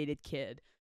motivated kid.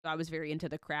 So I was very into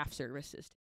the craft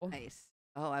services. Nice.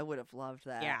 Oh, I would have loved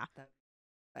that. Yeah. That's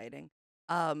exciting.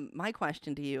 My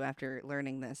question to you after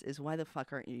learning this is why the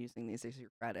fuck aren't you using these as your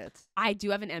credits? I do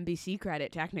have an NBC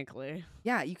credit technically.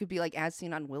 Yeah, you could be like as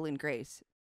seen on Will and Grace.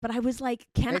 But I was like,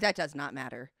 That does not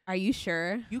matter. Are you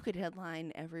sure? You could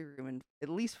headline every room in at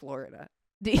least Florida.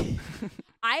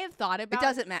 I have thought about It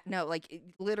doesn't matter. No, like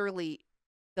literally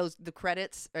the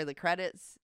credits,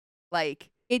 like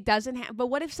it doesn't have. But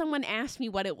what if someone asked me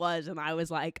what it was and I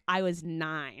was like, I was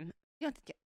 9? you don't have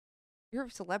to you're a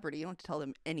celebrity. You don't have to tell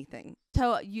them anything.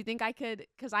 So you think I could?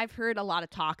 Because I've heard a lot of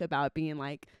talk about being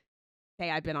like, hey,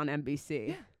 I've been on NBC.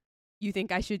 Yeah. You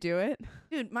think I should do it?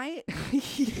 Dude,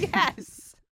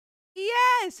 yes.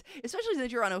 Yes. Especially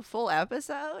since you're on a full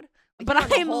episode. Like, But you're on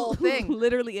the I'm whole thing.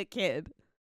 literally a kid.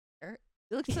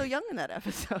 You look so young in that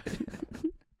episode.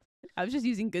 I was just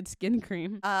using good skin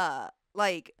cream. And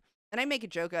I make a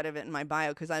joke out of it in my bio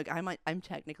because I'm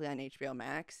technically on HBO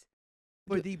Max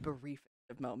for the briefest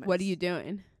moments. What are you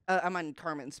doing? I'm on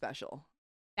Carmen's special.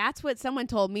 That's what someone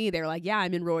told me. They were like, yeah,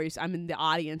 I'm in the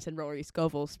audience in Rory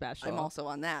Scovel's special. I'm also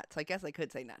on that. So I guess I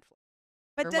could say Netflix.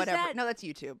 But or does whatever. that... No, that's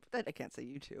YouTube. I can't say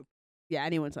YouTube. Yeah,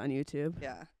 anyone's on YouTube.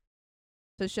 Yeah.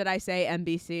 So should I say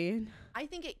NBC? I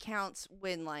think it counts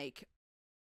when, like,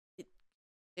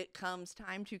 it comes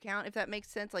time to count, if that makes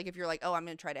sense. Like, if you're like, oh, I'm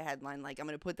going to try to headline, like, I'm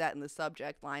going to put that in the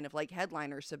subject line of, like,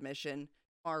 headliner submission,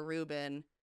 Tamar Rubin,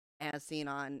 as seen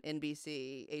on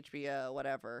NBC, HBO,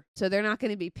 whatever. So they're not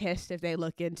going to be pissed if they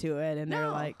look into it and they're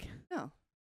No. like... No.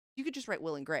 You could just write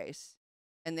Will and Grace,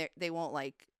 and they won't,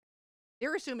 like...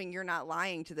 They're assuming you're not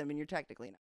lying to them, and you're technically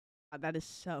not. "Oh, that is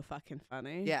so fucking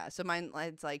funny. Yeah, so mine,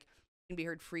 it's like, can be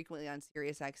heard frequently on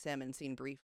Sirius XM and seen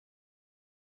briefly.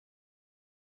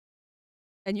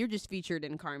 And you're just featured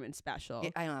in Carmen's special.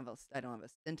 I don't have a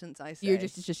sentence I say.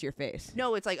 It's just your face.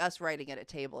 No, it's like us writing at a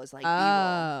table is like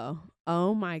B-roll.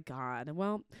 Oh my God.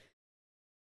 Well,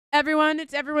 everyone,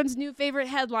 it's everyone's new favorite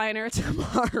headliner,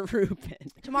 Tamar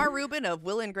Rubin. Tamar Rubin of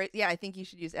Will and Grace. Yeah, I think you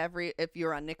should use if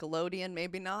you're on Nickelodeon,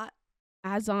 maybe not.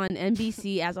 As on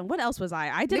NBC, as on what else was I?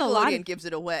 I did Nickelodeon a lot of gives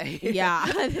it away. Yeah.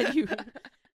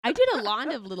 I did a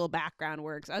lot of little background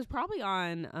works. I was probably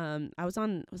on was I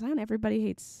on Everybody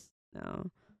Hates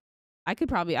No. I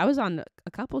was on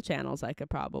a couple channels I could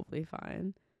probably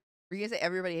find. Were you gonna say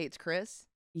Everybody Hates Chris?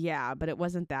 Yeah, but it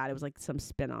wasn't that. It was like some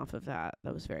spin-off of that.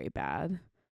 That was very bad.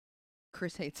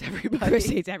 Chris Hates Everybody. Chris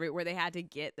Hates Everybody, where they had to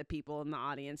get the people in the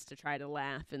audience to try to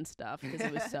laugh and stuff because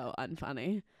it was so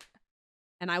unfunny.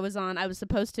 And I was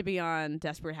supposed to be on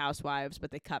Desperate Housewives, but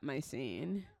they cut my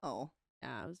scene. Oh.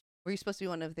 Yeah, Were you supposed to be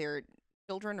one of their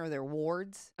children or their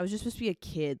wards? I was just supposed to be a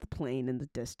kid playing in the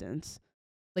distance.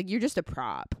 Like, you're just a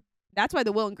prop. That's why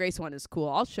the Will and Grace one is cool.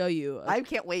 I'll show you. I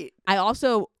can't wait. I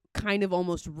also kind of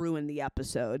almost ruined the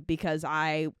episode because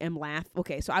I am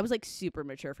Okay, so I was like super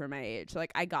mature for my age. So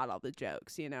like I got all the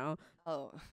jokes, you know.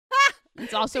 Oh.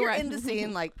 It's also You're right in the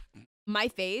scene like my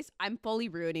face. I'm fully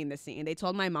ruining the scene. They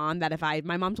told my mom that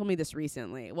my mom told me this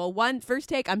recently. Well, first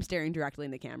take, I'm staring directly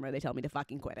in the camera. They tell me to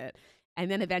fucking quit it. And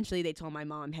then eventually they told my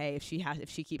mom, hey, if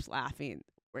she keeps laughing,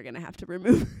 we're going to have to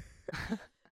remove her.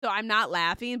 So I'm not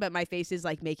laughing, but my face is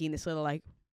like making this little like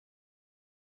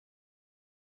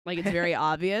it's very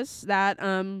obvious that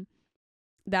I'm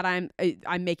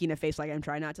making a face like I'm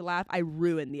trying not to laugh. I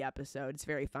ruined the episode. It's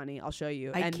very funny. I'll show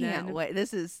you. I can't wait.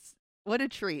 What a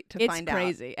treat to find out.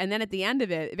 It's crazy. And then at the end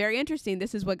of it, very interesting.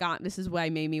 This is what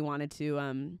made me wanted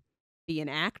to be an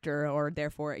actor, or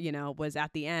therefore, you know, was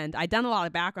at the end. I'd done a lot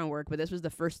of background work, but this was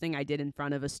the first thing I did in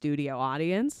front of a studio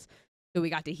audience. So we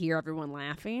got to hear everyone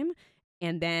laughing.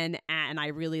 And then, and I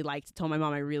really told my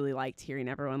mom I really liked hearing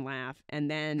everyone laugh. And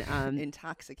then,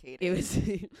 intoxicating. It was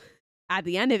at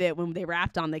the end of it, when they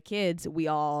wrapped on the kids, we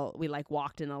like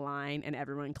walked in a line and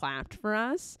everyone clapped for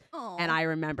us. Aww. And I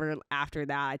remember after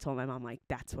that, I told my mom, like,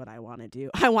 that's what I want to do.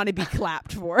 I want to be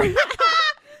clapped for.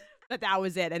 But that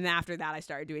was it. And after that, I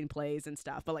started doing plays and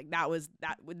stuff. But like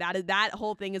that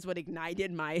whole thing is what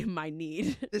ignited my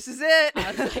need. This is it.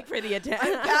 I was like, for the attention.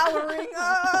 I'm powering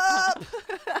up.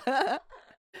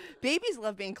 Babies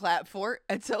love being clapped for,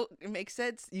 and so it makes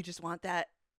sense. You just want that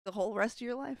the whole rest of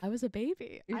your life. I was a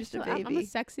baby. You're just a baby. I'm a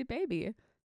sexy baby.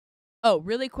 Oh,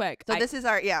 really quick. So this is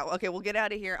our okay. We'll get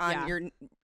out of here on your.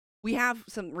 We have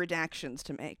some redactions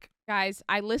to make. Guys,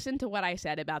 I listened to what I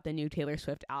said about the new Taylor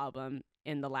Swift album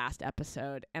in the last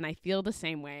episode, and I feel the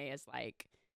same way as like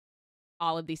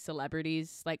all of these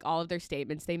celebrities, like all of their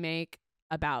statements they make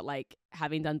about like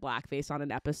having done blackface on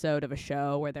an episode of a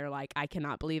show where they're like, I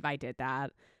cannot believe I did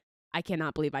that. I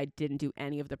cannot believe I didn't do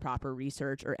any of the proper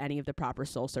research or any of the proper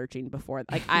soul searching before.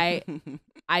 Like I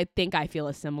think I feel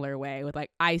a similar way with like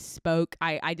I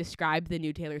described the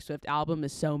new Taylor Swift album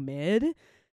as so mid,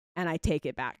 and I take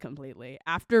it back completely.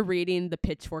 After reading the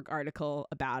Pitchfork article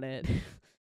about it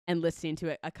and listening to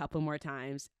it a couple more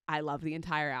times, I love the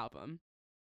entire album.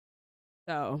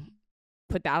 So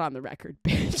put that on the record,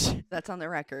 bitch. That's on the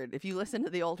record. If you listen to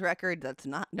the old record, that's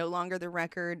no longer the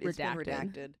record. It's been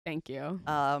redacted. Thank you.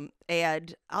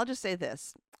 And I'll just say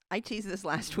this. I teased this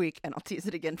last week, and I'll tease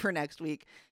it again for next week,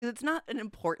 because it's not an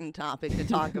important topic to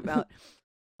talk about.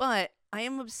 But I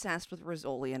am obsessed with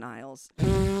Rizzoli and Isles.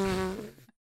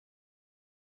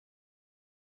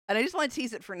 And I just want to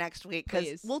tease it for next week,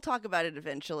 because we'll talk about it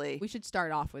eventually. We should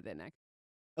start off with it next.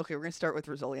 Okay, we're going to start with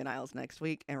Rizzoli and Isles next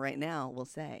week. And right now, we'll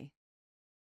say...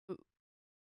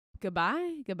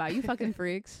 Goodbye, you fucking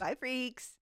freaks. Bye,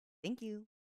 freaks. Thank you.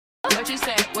 What you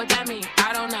say? What that mean?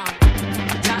 I don't know.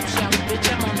 Top shelf,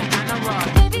 bitch, I'm on the raw.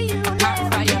 Baby, you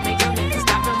fire, make your niggas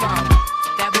stop and roll.